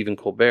with Stephen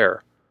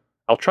Colbert.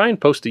 I'll try and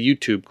post the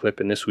YouTube clip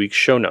in this week's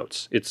show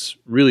notes. It's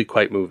really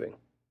quite moving.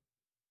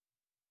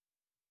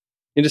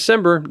 In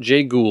December,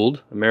 Jay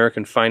Gould,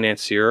 American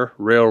financier,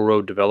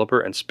 railroad developer,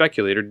 and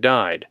speculator,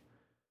 died.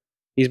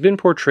 He's been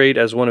portrayed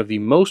as one of the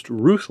most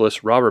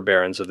ruthless robber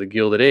barons of the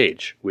Gilded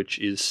Age, which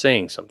is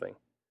saying something.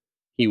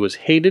 He was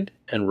hated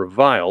and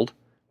reviled,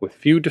 with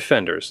few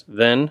defenders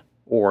then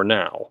or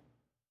now.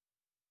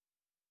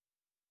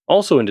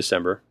 Also in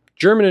December,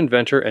 German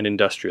inventor and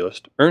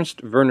industrialist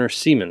Ernst Werner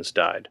Siemens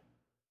died.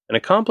 An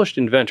accomplished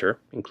inventor,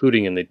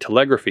 including in the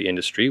telegraphy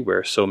industry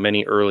where so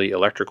many early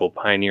electrical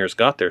pioneers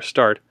got their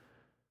start,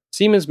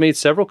 Siemens made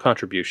several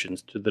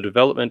contributions to the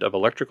development of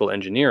electrical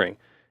engineering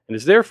and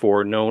is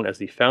therefore known as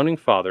the founding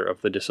father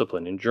of the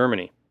discipline in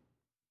Germany.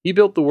 He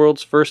built the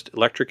world's first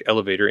electric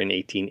elevator in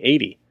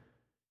 1880.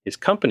 His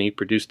company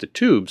produced the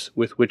tubes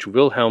with which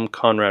Wilhelm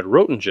Conrad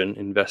Roentgen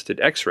invested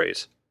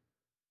X-rays.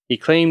 He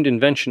claimed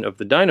invention of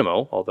the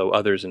dynamo, although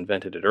others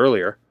invented it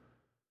earlier.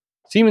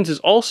 Siemens is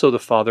also the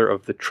father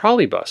of the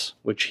trolleybus,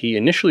 which he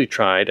initially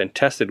tried and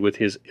tested with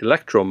his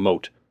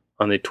electromote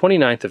on the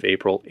 29th of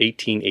April,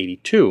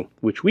 1882,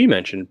 which we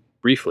mentioned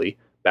briefly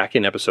back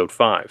in episode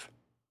 5.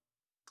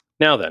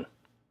 Now then,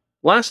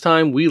 last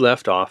time we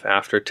left off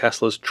after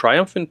Tesla's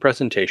triumphant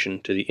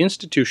presentation to the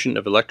Institution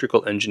of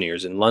Electrical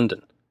Engineers in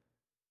London.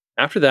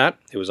 After that,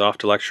 it was off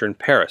to lecture in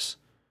Paris.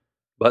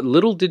 But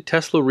little did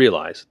Tesla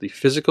realize the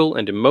physical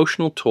and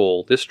emotional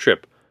toll this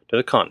trip to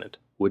the continent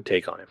would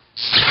take on him.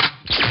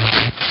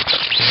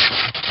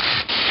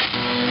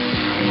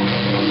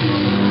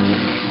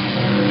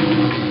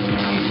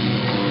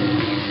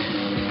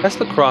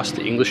 Tesla crossed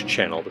the English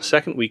Channel the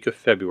second week of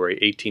February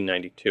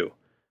 1892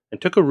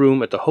 and took a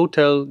room at the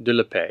Hôtel de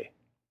la Paix.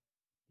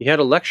 He had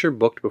a lecture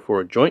booked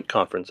before a joint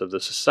conference of the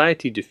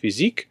Société de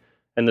Physique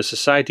and the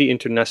Société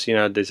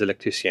Internationale des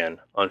Électriciens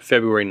on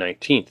February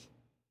 19th.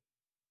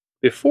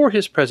 Before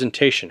his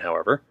presentation,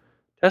 however,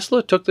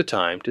 Tesla took the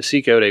time to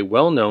seek out a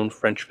well-known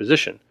French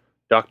physician,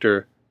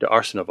 Dr.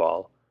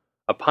 d'Arsenoval,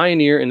 a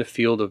pioneer in the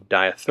field of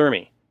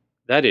diathermy,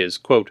 that is,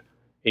 quote,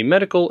 a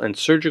medical and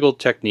surgical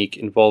technique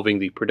involving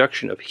the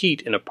production of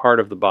heat in a part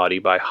of the body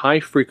by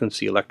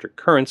high-frequency electric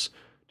currents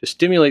to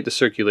stimulate the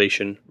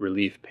circulation,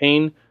 relieve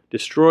pain,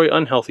 destroy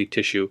unhealthy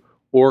tissue,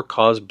 or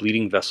cause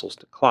bleeding vessels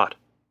to clot.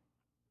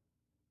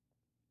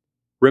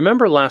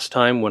 Remember last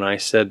time when I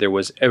said there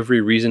was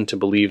every reason to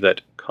believe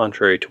that,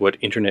 contrary to what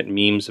internet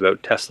memes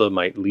about Tesla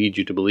might lead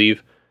you to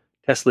believe,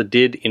 Tesla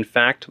did in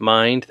fact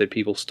mind that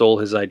people stole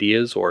his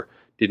ideas or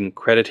didn't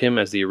credit him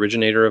as the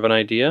originator of an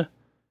idea?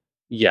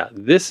 Yeah,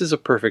 this is a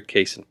perfect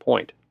case in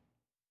point.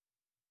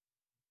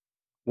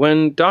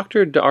 When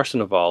Dr.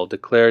 d'Arsenval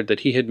declared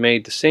that he had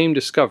made the same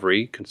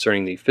discovery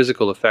concerning the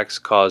physical effects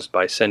caused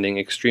by sending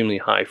extremely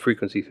high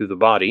frequency through the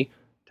body,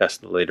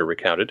 Tesla later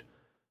recounted,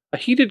 a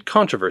heated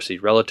controversy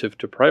relative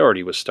to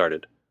priority was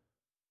started.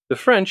 The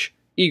French,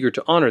 eager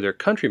to honor their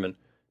countryman,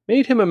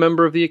 made him a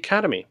member of the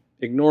Academy,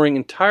 ignoring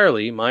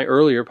entirely my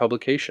earlier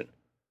publication.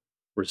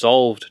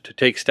 Resolved to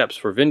take steps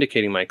for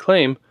vindicating my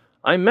claim,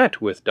 I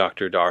met with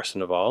Dr.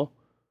 d'Arsenval.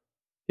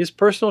 His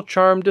personal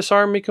charm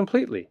disarmed me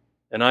completely,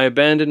 and I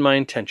abandoned my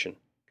intention,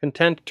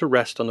 content to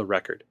rest on the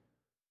record.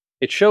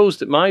 It shows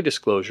that my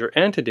disclosure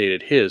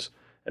antedated his,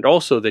 and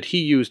also that he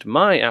used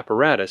my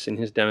apparatus in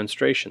his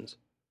demonstrations.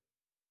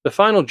 The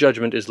final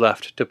judgment is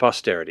left to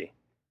posterity.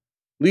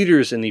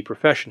 Leaders in the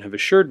profession have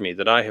assured me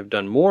that I have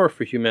done more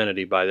for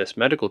humanity by this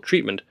medical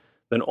treatment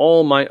than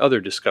all my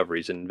other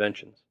discoveries and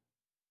inventions.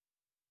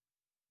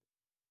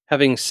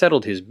 Having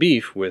settled his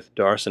beef with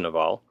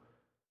d'Arsenval,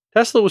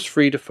 Tesla was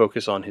free to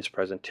focus on his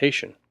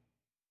presentation.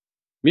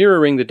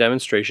 Mirroring the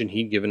demonstration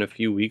he'd given a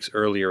few weeks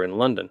earlier in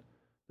London,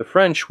 the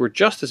French were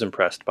just as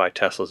impressed by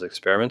Tesla's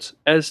experiments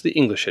as the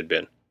English had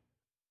been.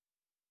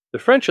 The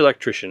French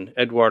electrician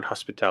Edouard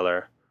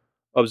Hospitaller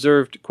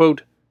observed,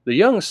 quote, "The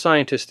young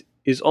scientist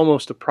is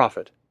almost a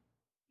prophet.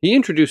 He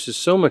introduces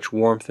so much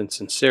warmth and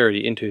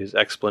sincerity into his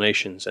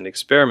explanations and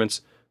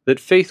experiments that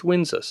faith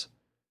wins us,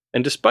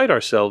 and despite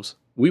ourselves,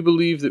 we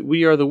believe that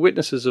we are the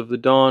witnesses of the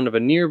dawn of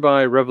a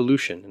nearby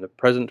revolution in the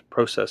present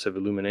process of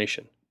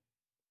illumination."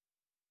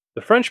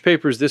 The French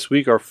papers this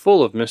week are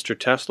full of Mr.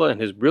 Tesla and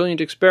his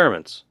brilliant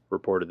experiments,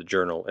 reported the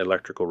journal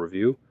Electrical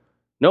Review.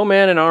 No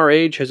man in our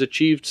age has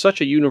achieved such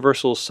a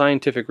universal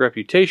scientific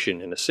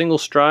reputation in a single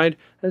stride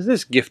as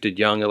this gifted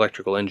young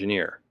electrical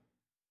engineer.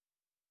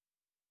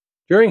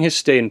 During his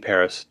stay in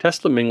Paris,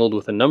 Tesla mingled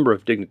with a number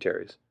of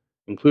dignitaries,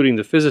 including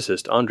the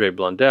physicist André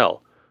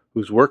Blondel,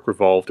 whose work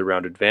revolved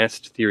around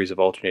advanced theories of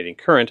alternating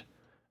current,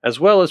 as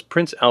well as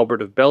Prince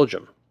Albert of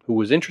Belgium, who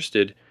was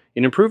interested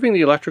in improving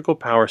the electrical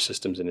power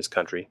systems in his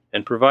country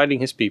and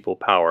providing his people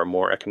power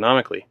more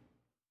economically.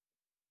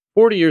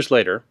 40 years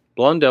later,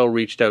 Blondel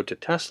reached out to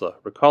Tesla,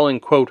 recalling,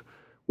 quote,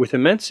 "with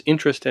immense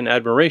interest and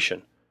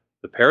admiration,"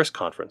 the Paris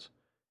conference,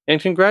 and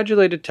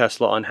congratulated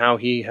Tesla on how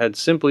he had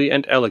simply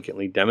and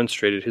elegantly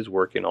demonstrated his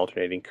work in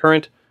alternating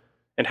current,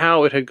 and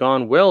how it had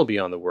gone well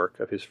beyond the work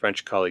of his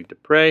French colleague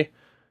Depré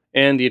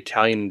and the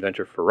Italian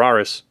inventor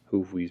Ferraris, who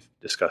we've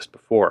discussed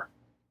before.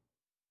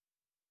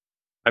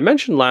 I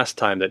mentioned last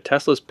time that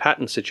Tesla's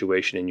patent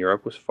situation in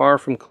Europe was far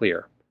from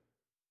clear.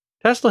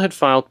 Tesla had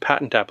filed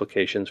patent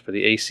applications for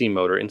the AC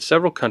motor in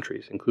several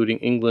countries, including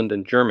England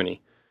and Germany,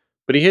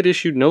 but he had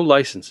issued no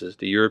licenses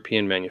to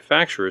European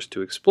manufacturers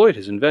to exploit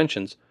his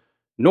inventions,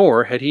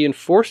 nor had he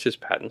enforced his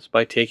patents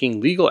by taking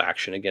legal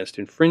action against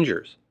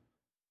infringers.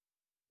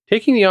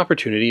 Taking the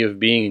opportunity of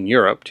being in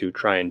Europe to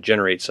try and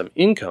generate some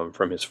income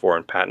from his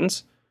foreign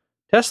patents,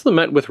 Tesla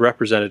met with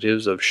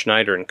representatives of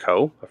Schneider &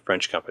 Co., a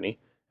French company,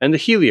 and the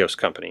Helios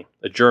Company,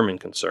 a German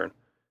concern,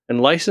 and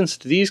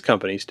licensed these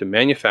companies to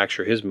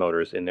manufacture his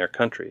motors in their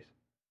countries.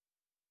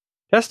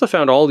 Tesla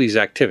found all these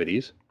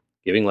activities,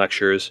 giving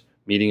lectures,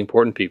 meeting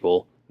important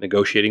people,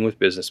 negotiating with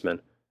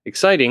businessmen,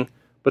 exciting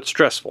but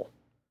stressful.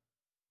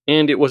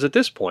 And it was at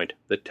this point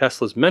that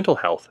Tesla's mental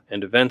health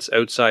and events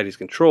outside his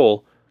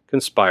control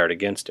conspired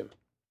against him.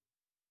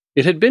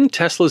 It had been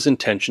Tesla's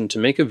intention to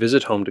make a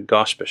visit home to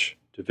Gospish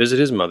to visit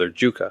his mother,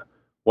 Juka,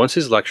 once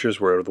his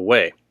lectures were out of the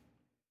way.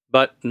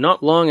 But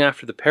not long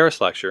after the Paris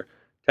lecture,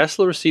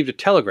 Tesla received a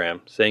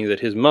telegram saying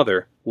that his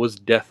mother was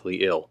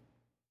deathly ill.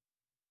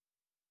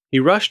 He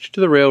rushed to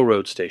the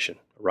railroad station,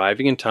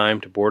 arriving in time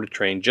to board a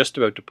train just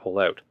about to pull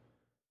out.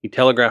 He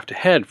telegraphed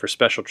ahead for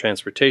special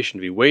transportation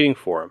to be waiting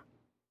for him.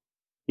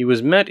 He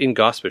was met in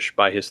Gospish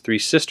by his 3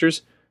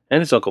 sisters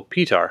and his uncle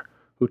Petar,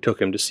 who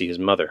took him to see his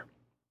mother.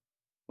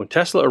 When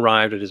Tesla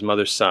arrived at his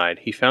mother's side,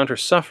 he found her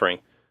suffering,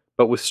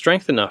 but with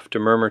strength enough to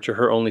murmur to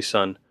her only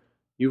son,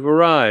 "You've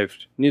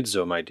arrived,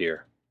 Nidzo, my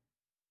dear."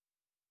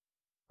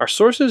 Our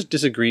sources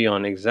disagree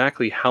on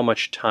exactly how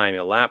much time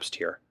elapsed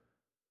here.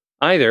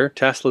 Either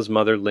Tesla's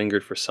mother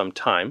lingered for some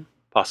time,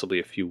 possibly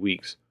a few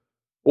weeks,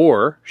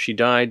 or she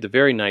died the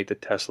very night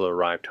that Tesla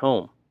arrived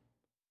home.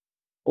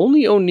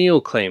 Only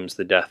O'Neill claims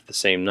the death the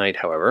same night,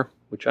 however,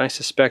 which I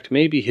suspect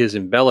may be his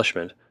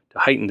embellishment to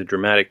heighten the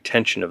dramatic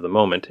tension of the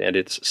moment and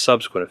its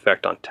subsequent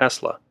effect on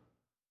Tesla.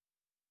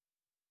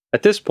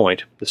 At this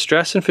point, the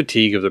stress and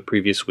fatigue of the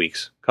previous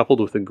weeks, coupled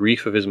with the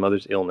grief of his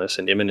mother's illness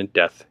and imminent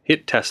death,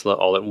 hit Tesla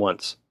all at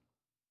once.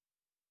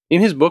 In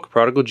his book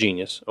Prodigal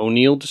Genius,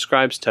 O'Neill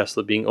describes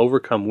Tesla being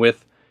overcome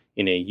with,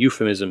 in a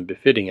euphemism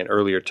befitting an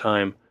earlier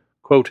time,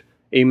 quote,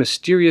 "a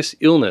mysterious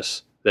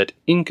illness that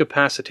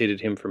incapacitated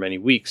him for many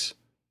weeks."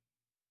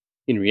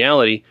 In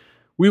reality,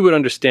 we would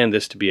understand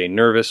this to be a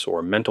nervous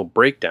or mental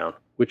breakdown,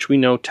 which we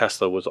know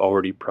Tesla was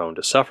already prone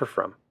to suffer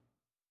from.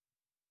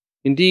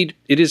 Indeed,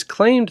 it is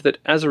claimed that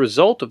as a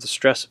result of the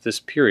stress of this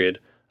period,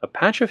 a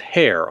patch of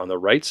hair on the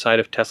right side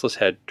of Tesla's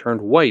head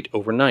turned white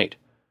overnight,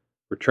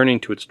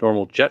 returning to its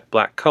normal jet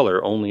black color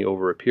only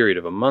over a period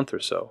of a month or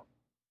so.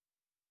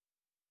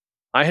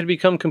 I had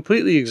become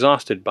completely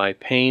exhausted by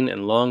pain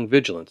and long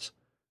vigilance,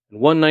 and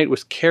one night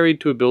was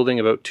carried to a building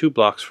about 2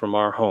 blocks from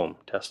our home,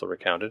 Tesla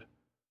recounted.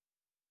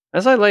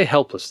 As I lay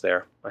helpless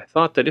there, I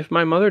thought that if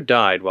my mother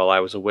died while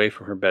I was away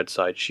from her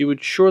bedside, she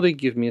would surely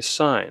give me a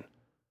sign.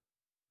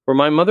 For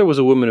my mother was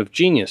a woman of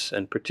genius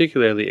and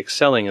particularly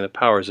excelling in the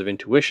powers of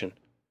intuition.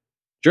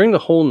 During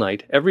the whole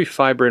night, every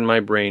fiber in my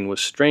brain was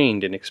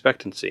strained in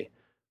expectancy,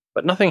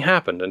 but nothing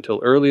happened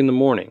until early in the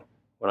morning,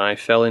 when I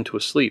fell into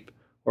a sleep,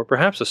 or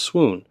perhaps a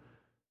swoon,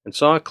 and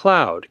saw a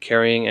cloud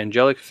carrying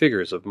angelic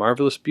figures of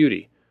marvelous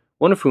beauty,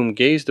 one of whom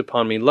gazed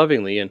upon me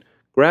lovingly and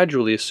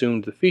gradually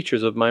assumed the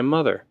features of my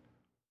mother.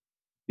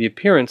 The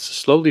appearance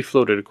slowly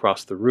floated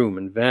across the room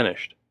and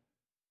vanished,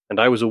 and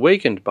I was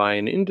awakened by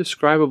an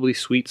indescribably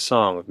sweet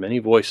song of many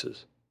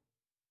voices.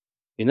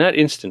 In that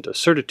instant a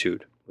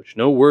certitude, which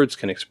no words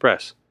can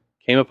express,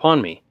 came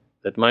upon me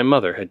that my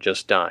mother had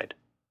just died.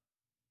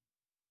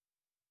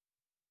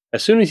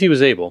 As soon as he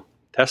was able,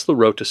 Tesla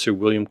wrote to Sir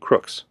William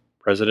Crookes,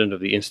 president of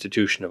the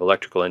Institution of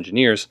Electrical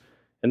Engineers,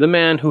 and the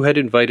man who had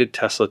invited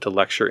Tesla to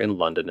lecture in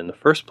London in the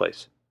first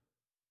place.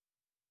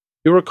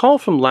 You'll recall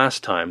from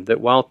last time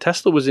that while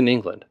Tesla was in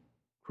England,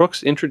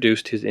 Crookes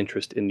introduced his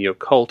interest in the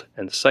occult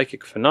and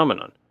psychic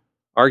phenomenon,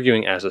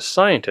 arguing as a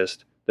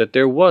scientist that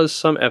there was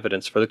some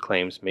evidence for the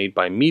claims made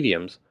by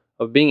mediums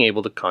of being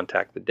able to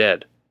contact the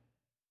dead.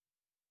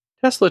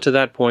 Tesla to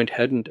that point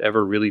hadn't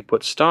ever really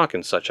put stock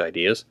in such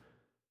ideas,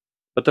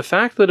 but the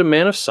fact that a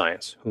man of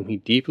science, whom he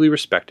deeply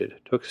respected,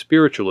 took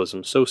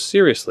spiritualism so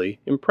seriously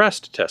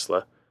impressed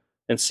Tesla,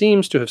 and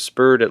seems to have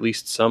spurred at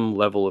least some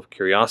level of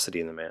curiosity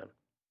in the man.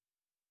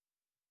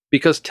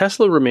 Because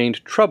Tesla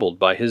remained troubled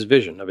by his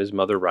vision of his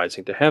mother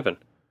rising to heaven.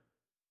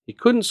 He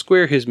couldn't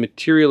square his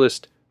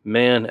materialist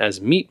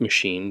man-as-meat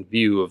machine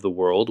view of the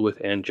world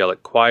with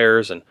angelic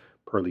choirs and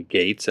pearly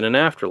gates and an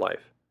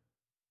afterlife.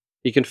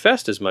 He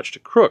confessed as much to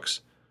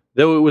Crookes,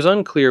 though it was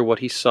unclear what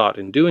he sought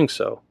in doing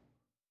so.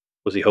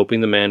 Was he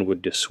hoping the man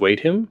would dissuade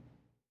him?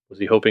 Was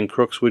he hoping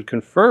Crookes would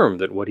confirm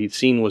that what he'd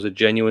seen was a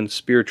genuine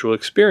spiritual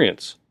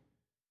experience?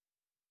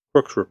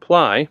 Crookes'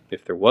 reply,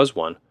 if there was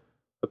one,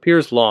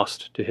 appears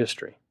lost to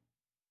history.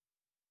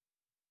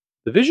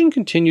 The vision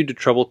continued to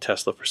trouble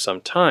Tesla for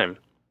some time.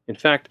 In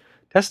fact,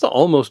 Tesla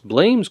almost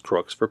blames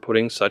Crookes for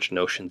putting such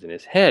notions in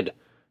his head,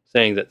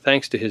 saying that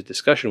thanks to his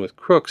discussion with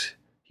Crookes,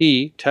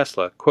 he,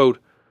 Tesla, quote,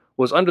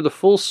 was under the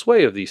full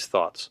sway of these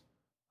thoughts.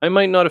 I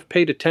might not have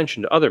paid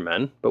attention to other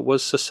men, but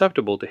was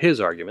susceptible to his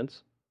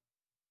arguments.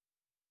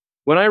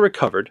 When I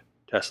recovered,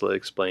 Tesla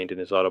explained in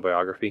his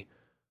autobiography,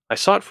 I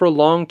sought for a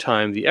long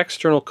time the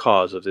external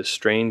cause of this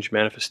strange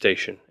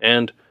manifestation,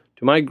 and,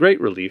 to my great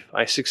relief,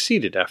 I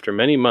succeeded after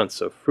many months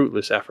of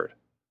fruitless effort.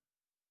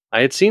 I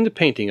had seen the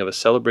painting of a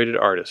celebrated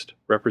artist,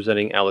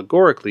 representing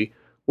allegorically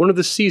one of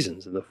the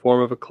seasons in the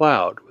form of a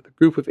cloud with a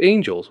group of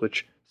angels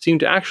which seemed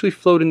to actually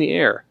float in the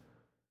air,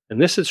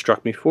 and this had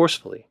struck me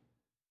forcefully.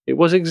 It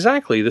was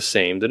exactly the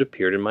same that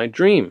appeared in my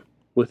dream,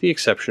 with the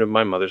exception of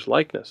my mother's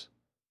likeness.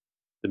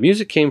 The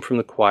music came from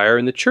the choir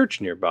in the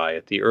church nearby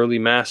at the early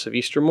Mass of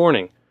Easter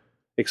morning,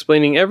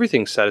 explaining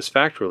everything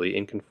satisfactorily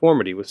in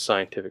conformity with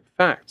scientific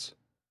facts.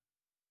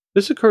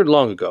 This occurred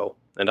long ago,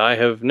 and I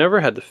have never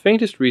had the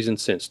faintest reason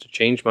since to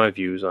change my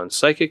views on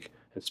psychic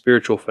and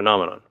spiritual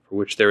phenomenon, for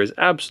which there is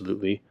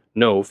absolutely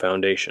no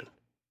foundation.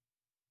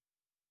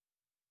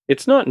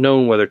 It's not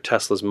known whether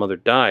Tesla's mother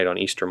died on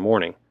Easter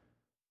morning,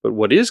 but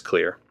what is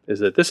clear is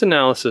that this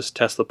analysis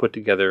Tesla put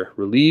together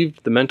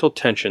relieved the mental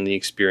tension the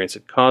experience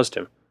had caused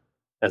him,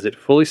 as it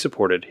fully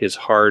supported his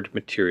hard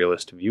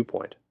materialist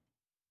viewpoint.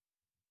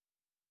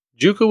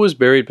 Juka was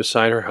buried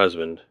beside her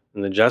husband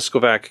in the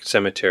Jaskovac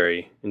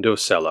Cemetery in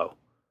Doselo.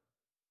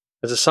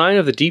 As a sign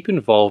of the deep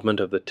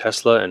involvement of the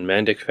Tesla and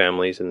Mandic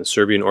families in the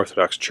Serbian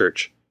Orthodox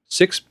Church,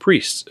 6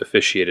 priests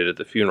officiated at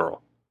the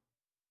funeral.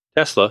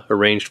 Tesla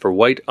arranged for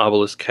white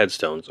obelisk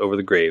headstones over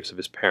the graves of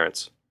his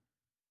parents.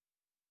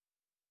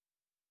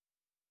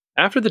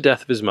 After the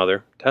death of his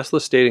mother,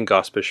 Tesla stayed in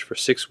Gospish for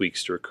 6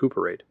 weeks to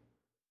recuperate.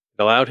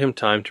 It allowed him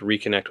time to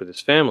reconnect with his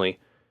family,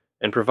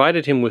 and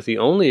provided him with the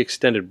only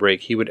extended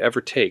break he would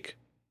ever take.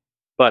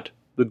 But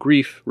the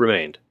grief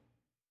remained.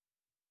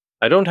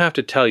 I don't have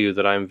to tell you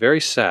that I am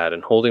very sad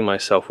and holding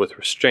myself with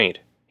restraint,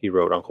 he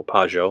wrote Uncle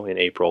Pajo in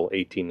April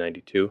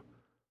 1892.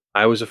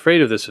 I was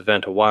afraid of this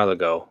event a while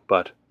ago,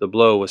 but the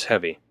blow was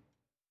heavy.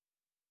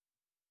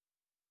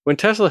 When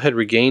Tesla had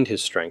regained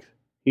his strength,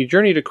 he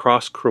journeyed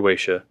across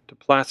Croatia to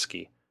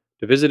Platski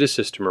to visit his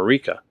sister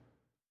Marika,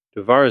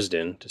 to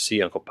Varazdin to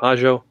see Uncle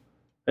Pajo,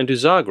 and to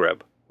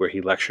Zagreb, where he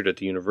lectured at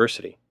the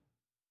university.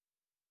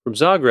 From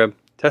Zagreb,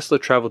 Tesla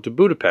traveled to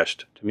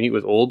Budapest to meet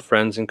with old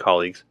friends and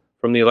colleagues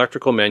from the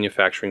electrical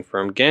manufacturing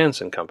firm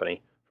Gans &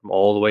 Company from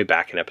all the way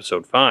back in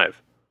episode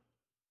 5.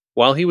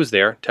 While he was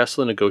there,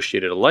 Tesla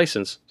negotiated a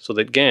license so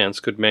that Ganz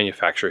could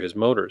manufacture his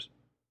motors.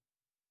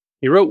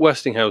 He wrote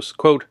Westinghouse,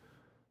 quote,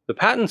 "The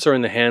patents are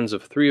in the hands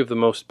of 3 of the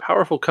most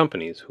powerful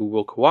companies who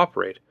will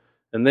cooperate,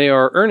 and they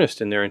are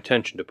earnest in their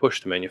intention to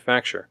push the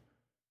manufacture.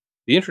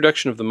 The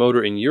introduction of the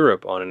motor in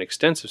Europe on an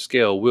extensive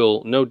scale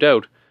will, no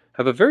doubt,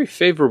 have a very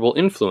favorable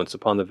influence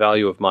upon the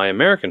value of my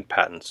American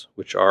patents,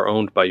 which are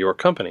owned by your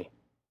company."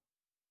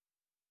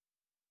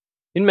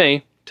 In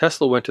May,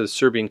 Tesla went to the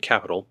Serbian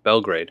capital,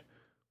 Belgrade,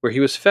 where he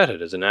was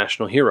feted as a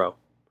national hero.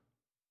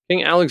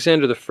 King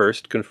Alexander I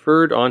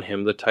conferred on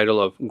him the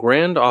title of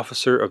Grand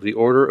Officer of the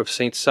Order of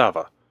St.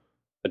 Sava,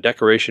 a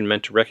decoration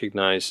meant to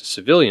recognize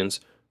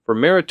civilians for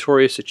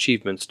meritorious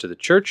achievements to the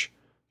church,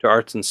 to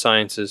arts and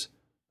sciences,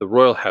 the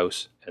royal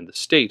house, and the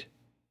state.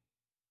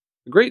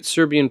 The great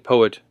Serbian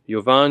poet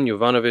Jovan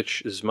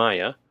Jovanović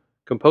Zmaja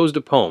composed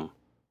a poem,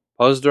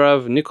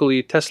 Pozdrav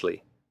Nikoli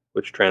Tesli,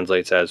 which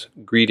translates as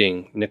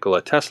Greeting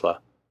Nikola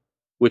Tesla,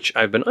 which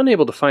I've been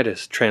unable to find a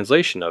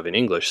translation of in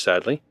English,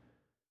 sadly,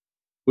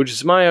 which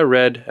Zmaja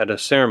read at a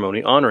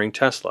ceremony honoring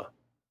Tesla.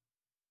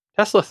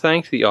 Tesla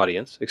thanked the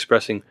audience,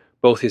 expressing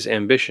both his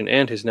ambition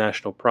and his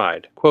national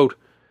pride. Quote,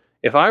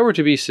 "If I were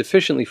to be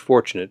sufficiently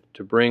fortunate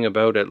to bring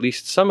about at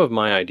least some of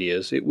my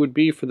ideas, it would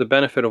be for the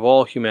benefit of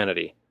all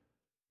humanity.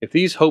 If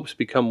these hopes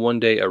become one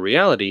day a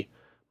reality,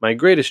 my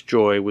greatest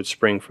joy would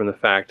spring from the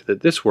fact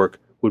that this work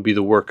would be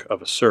the work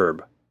of a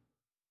Serb."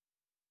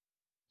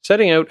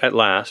 Setting out at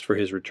last for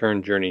his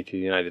return journey to the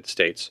United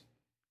States,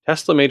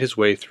 Tesla made his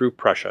way through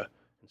Prussia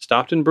and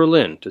stopped in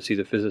Berlin to see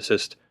the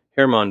physicist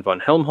Hermann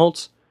von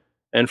Helmholtz,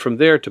 and from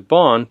there to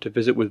Bonn to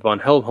visit with von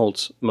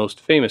Helmholtz's most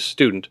famous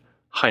student,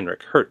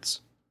 Heinrich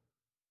Hertz.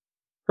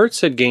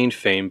 Hertz had gained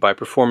fame by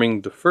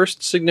performing the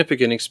first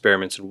significant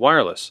experiments in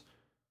wireless,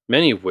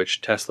 many of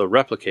which Tesla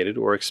replicated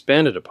or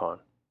expanded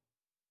upon.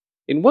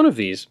 In one of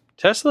these,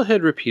 Tesla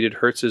had repeated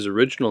Hertz's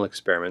original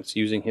experiments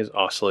using his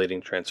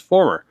oscillating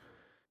transformer,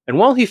 and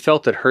while he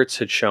felt that Hertz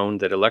had shown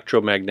that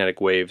electromagnetic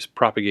waves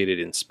propagated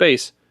in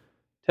space,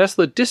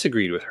 Tesla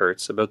disagreed with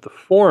Hertz about the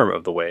form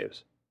of the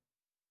waves.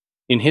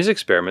 In his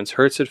experiments,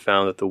 Hertz had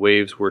found that the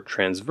waves were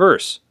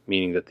transverse,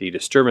 meaning that the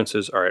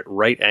disturbances are at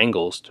right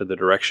angles to the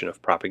direction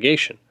of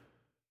propagation.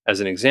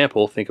 As an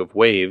example, think of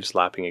waves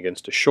lapping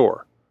against a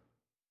shore.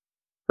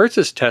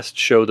 Hertz's tests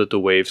showed that the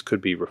waves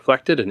could be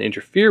reflected and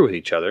interfere with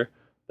each other,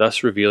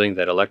 thus revealing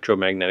that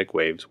electromagnetic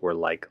waves were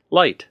like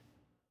light.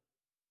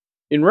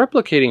 In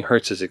replicating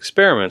Hertz's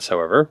experiments,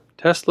 however,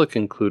 Tesla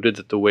concluded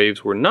that the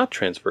waves were not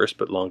transverse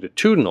but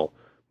longitudinal,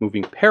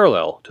 moving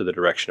parallel to the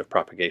direction of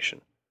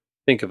propagation.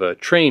 Think of a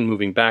train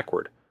moving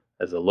backward.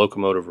 As the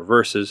locomotive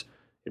reverses,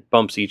 it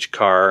bumps each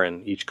car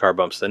and each car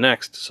bumps the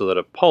next so that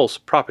a pulse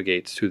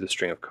propagates through the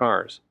string of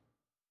cars.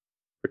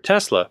 For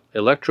Tesla,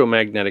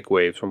 electromagnetic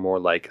waves were more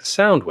like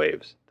sound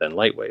waves than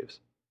light waves.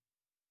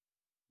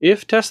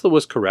 If Tesla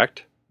was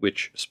correct,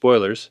 which,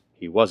 spoilers,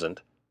 he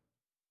wasn't,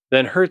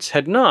 then Hertz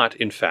had not,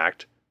 in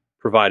fact,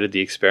 provided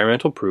the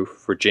experimental proof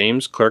for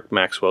James Clerk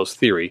Maxwell's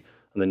theory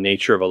on the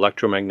nature of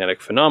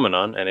electromagnetic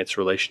phenomenon and its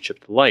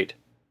relationship to light.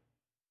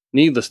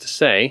 Needless to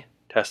say,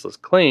 Tesla's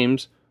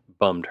claims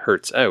bummed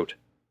Hertz out.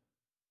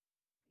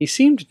 "He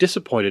seemed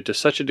disappointed to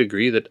such a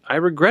degree that I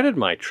regretted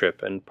my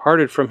trip and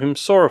parted from him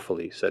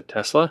sorrowfully," said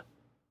Tesla.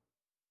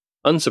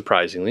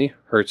 Unsurprisingly,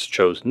 Hertz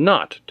chose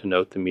not to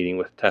note the meeting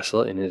with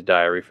Tesla in his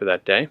diary for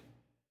that day.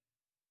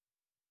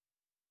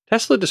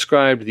 Tesla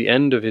described the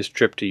end of his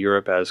trip to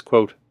Europe as,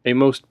 quote, "a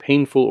most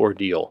painful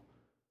ordeal,"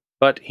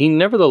 but he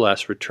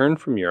nevertheless returned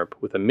from Europe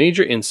with a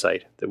major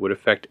insight that would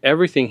affect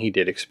everything he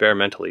did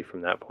experimentally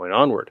from that point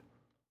onward.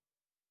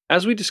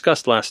 As we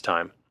discussed last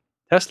time,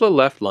 Tesla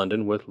left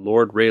London with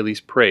Lord Rayleigh's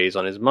praise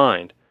on his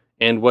mind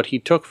and what he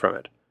took from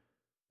it,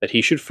 that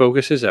he should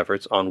focus his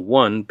efforts on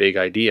one big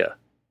idea.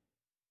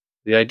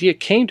 The idea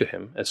came to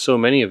him, as so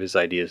many of his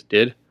ideas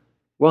did,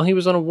 while he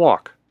was on a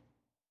walk.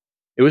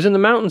 It was in the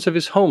mountains of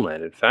his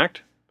homeland, in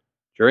fact.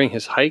 During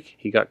his hike,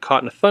 he got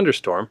caught in a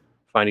thunderstorm,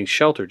 finding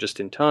shelter just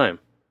in time.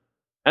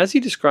 As he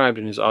described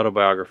in his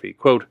autobiography,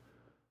 quote,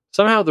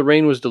 "Somehow the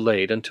rain was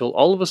delayed until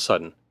all of a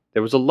sudden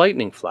there was a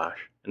lightning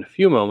flash, and a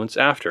few moments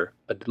after,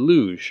 a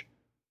deluge.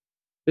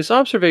 This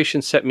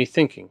observation set me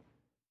thinking.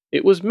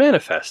 It was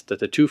manifest that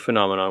the two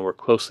phenomena were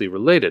closely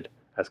related,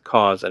 as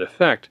cause and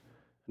effect,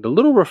 and a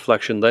little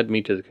reflection led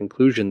me to the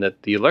conclusion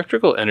that the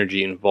electrical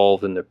energy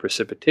involved in the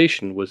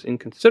precipitation was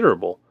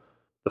inconsiderable,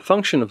 the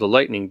function of the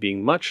lightning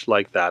being much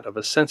like that of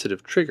a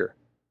sensitive trigger.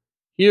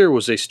 Here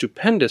was a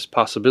stupendous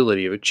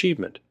possibility of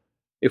achievement.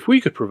 If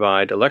we could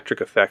provide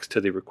electric effects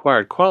to the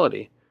required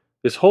quality,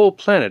 this whole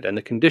planet and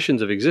the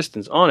conditions of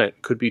existence on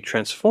it could be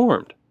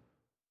transformed.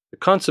 The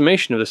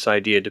consummation of this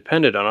idea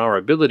depended on our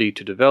ability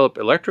to develop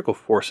electrical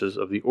forces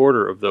of the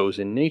order of those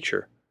in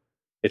nature.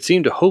 It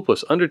seemed a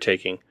hopeless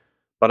undertaking,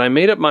 but I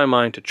made up my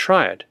mind to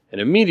try it, and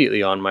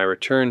immediately on my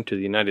return to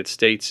the United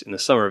States in the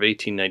summer of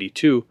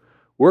 1892,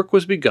 work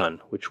was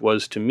begun which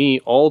was to me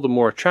all the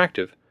more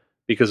attractive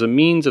because a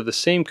means of the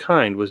same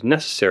kind was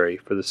necessary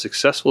for the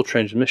successful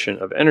transmission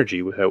of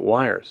energy without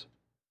wires."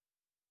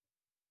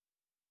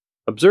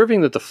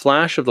 Observing that the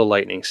flash of the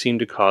lightning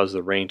seemed to cause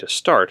the rain to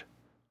start,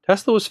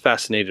 Tesla was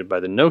fascinated by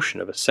the notion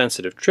of a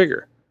sensitive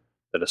trigger,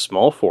 that a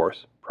small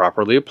force,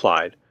 properly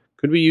applied,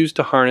 could be used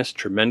to harness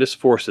tremendous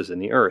forces in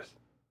the earth.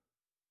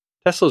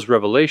 Tesla's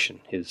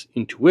revelation, his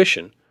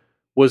intuition,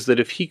 was that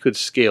if he could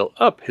scale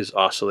up his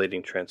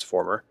oscillating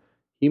transformer,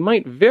 he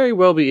might very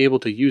well be able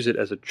to use it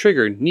as a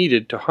trigger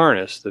needed to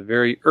harness the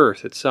very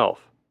Earth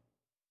itself.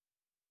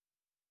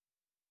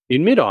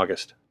 In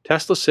mid-August,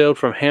 Tesla sailed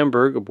from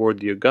Hamburg aboard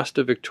the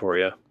Augusta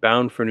Victoria,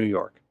 bound for New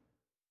York.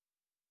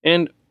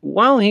 And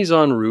while he's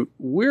en route,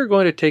 we're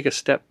going to take a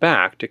step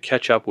back to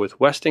catch up with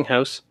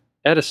Westinghouse,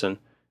 Edison,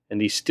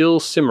 and the still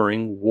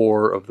simmering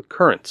War of the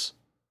Currents.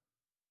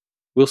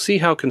 We'll see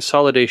how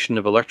consolidation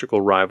of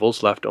electrical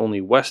rivals left only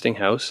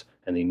Westinghouse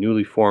and the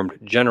newly formed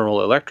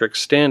General Electric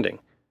standing.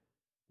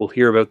 We'll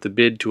hear about the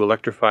bid to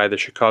electrify the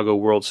Chicago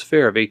World's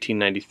Fair of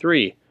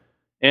 1893,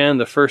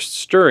 and the first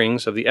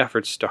stirrings of the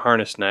efforts to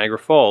harness Niagara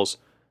Falls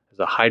as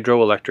a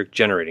hydroelectric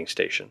generating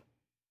station.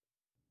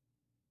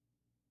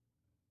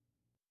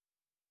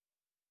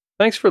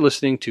 Thanks for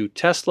listening to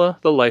Tesla,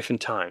 The Life and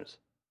Times.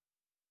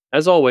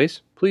 As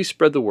always, please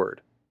spread the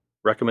word.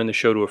 Recommend the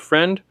show to a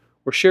friend,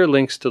 or share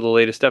links to the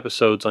latest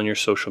episodes on your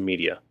social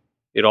media.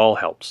 It all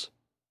helps.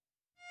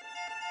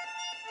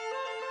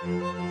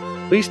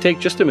 Please take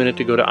just a minute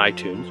to go to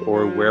iTunes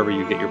or wherever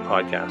you get your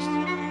podcasts,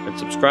 and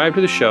subscribe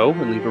to the show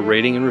and leave a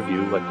rating and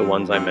review like the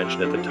ones I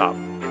mentioned at the top.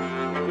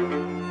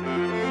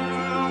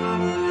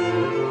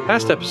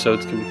 Past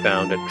episodes can be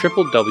found at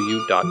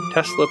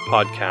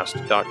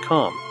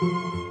www.teslapodcast.com.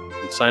 You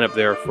can sign up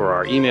there for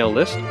our email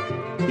list.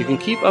 You can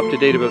keep up to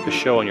date about the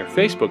show on your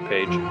Facebook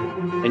page,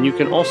 and you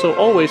can also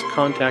always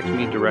contact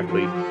me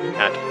directly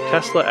at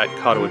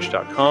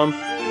tesla@kotowich.com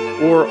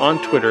or on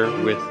Twitter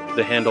with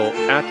the handle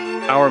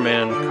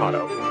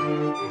 @OurManKotto.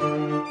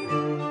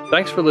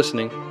 Thanks for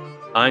listening.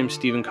 I'm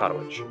Stephen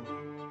Kotowich.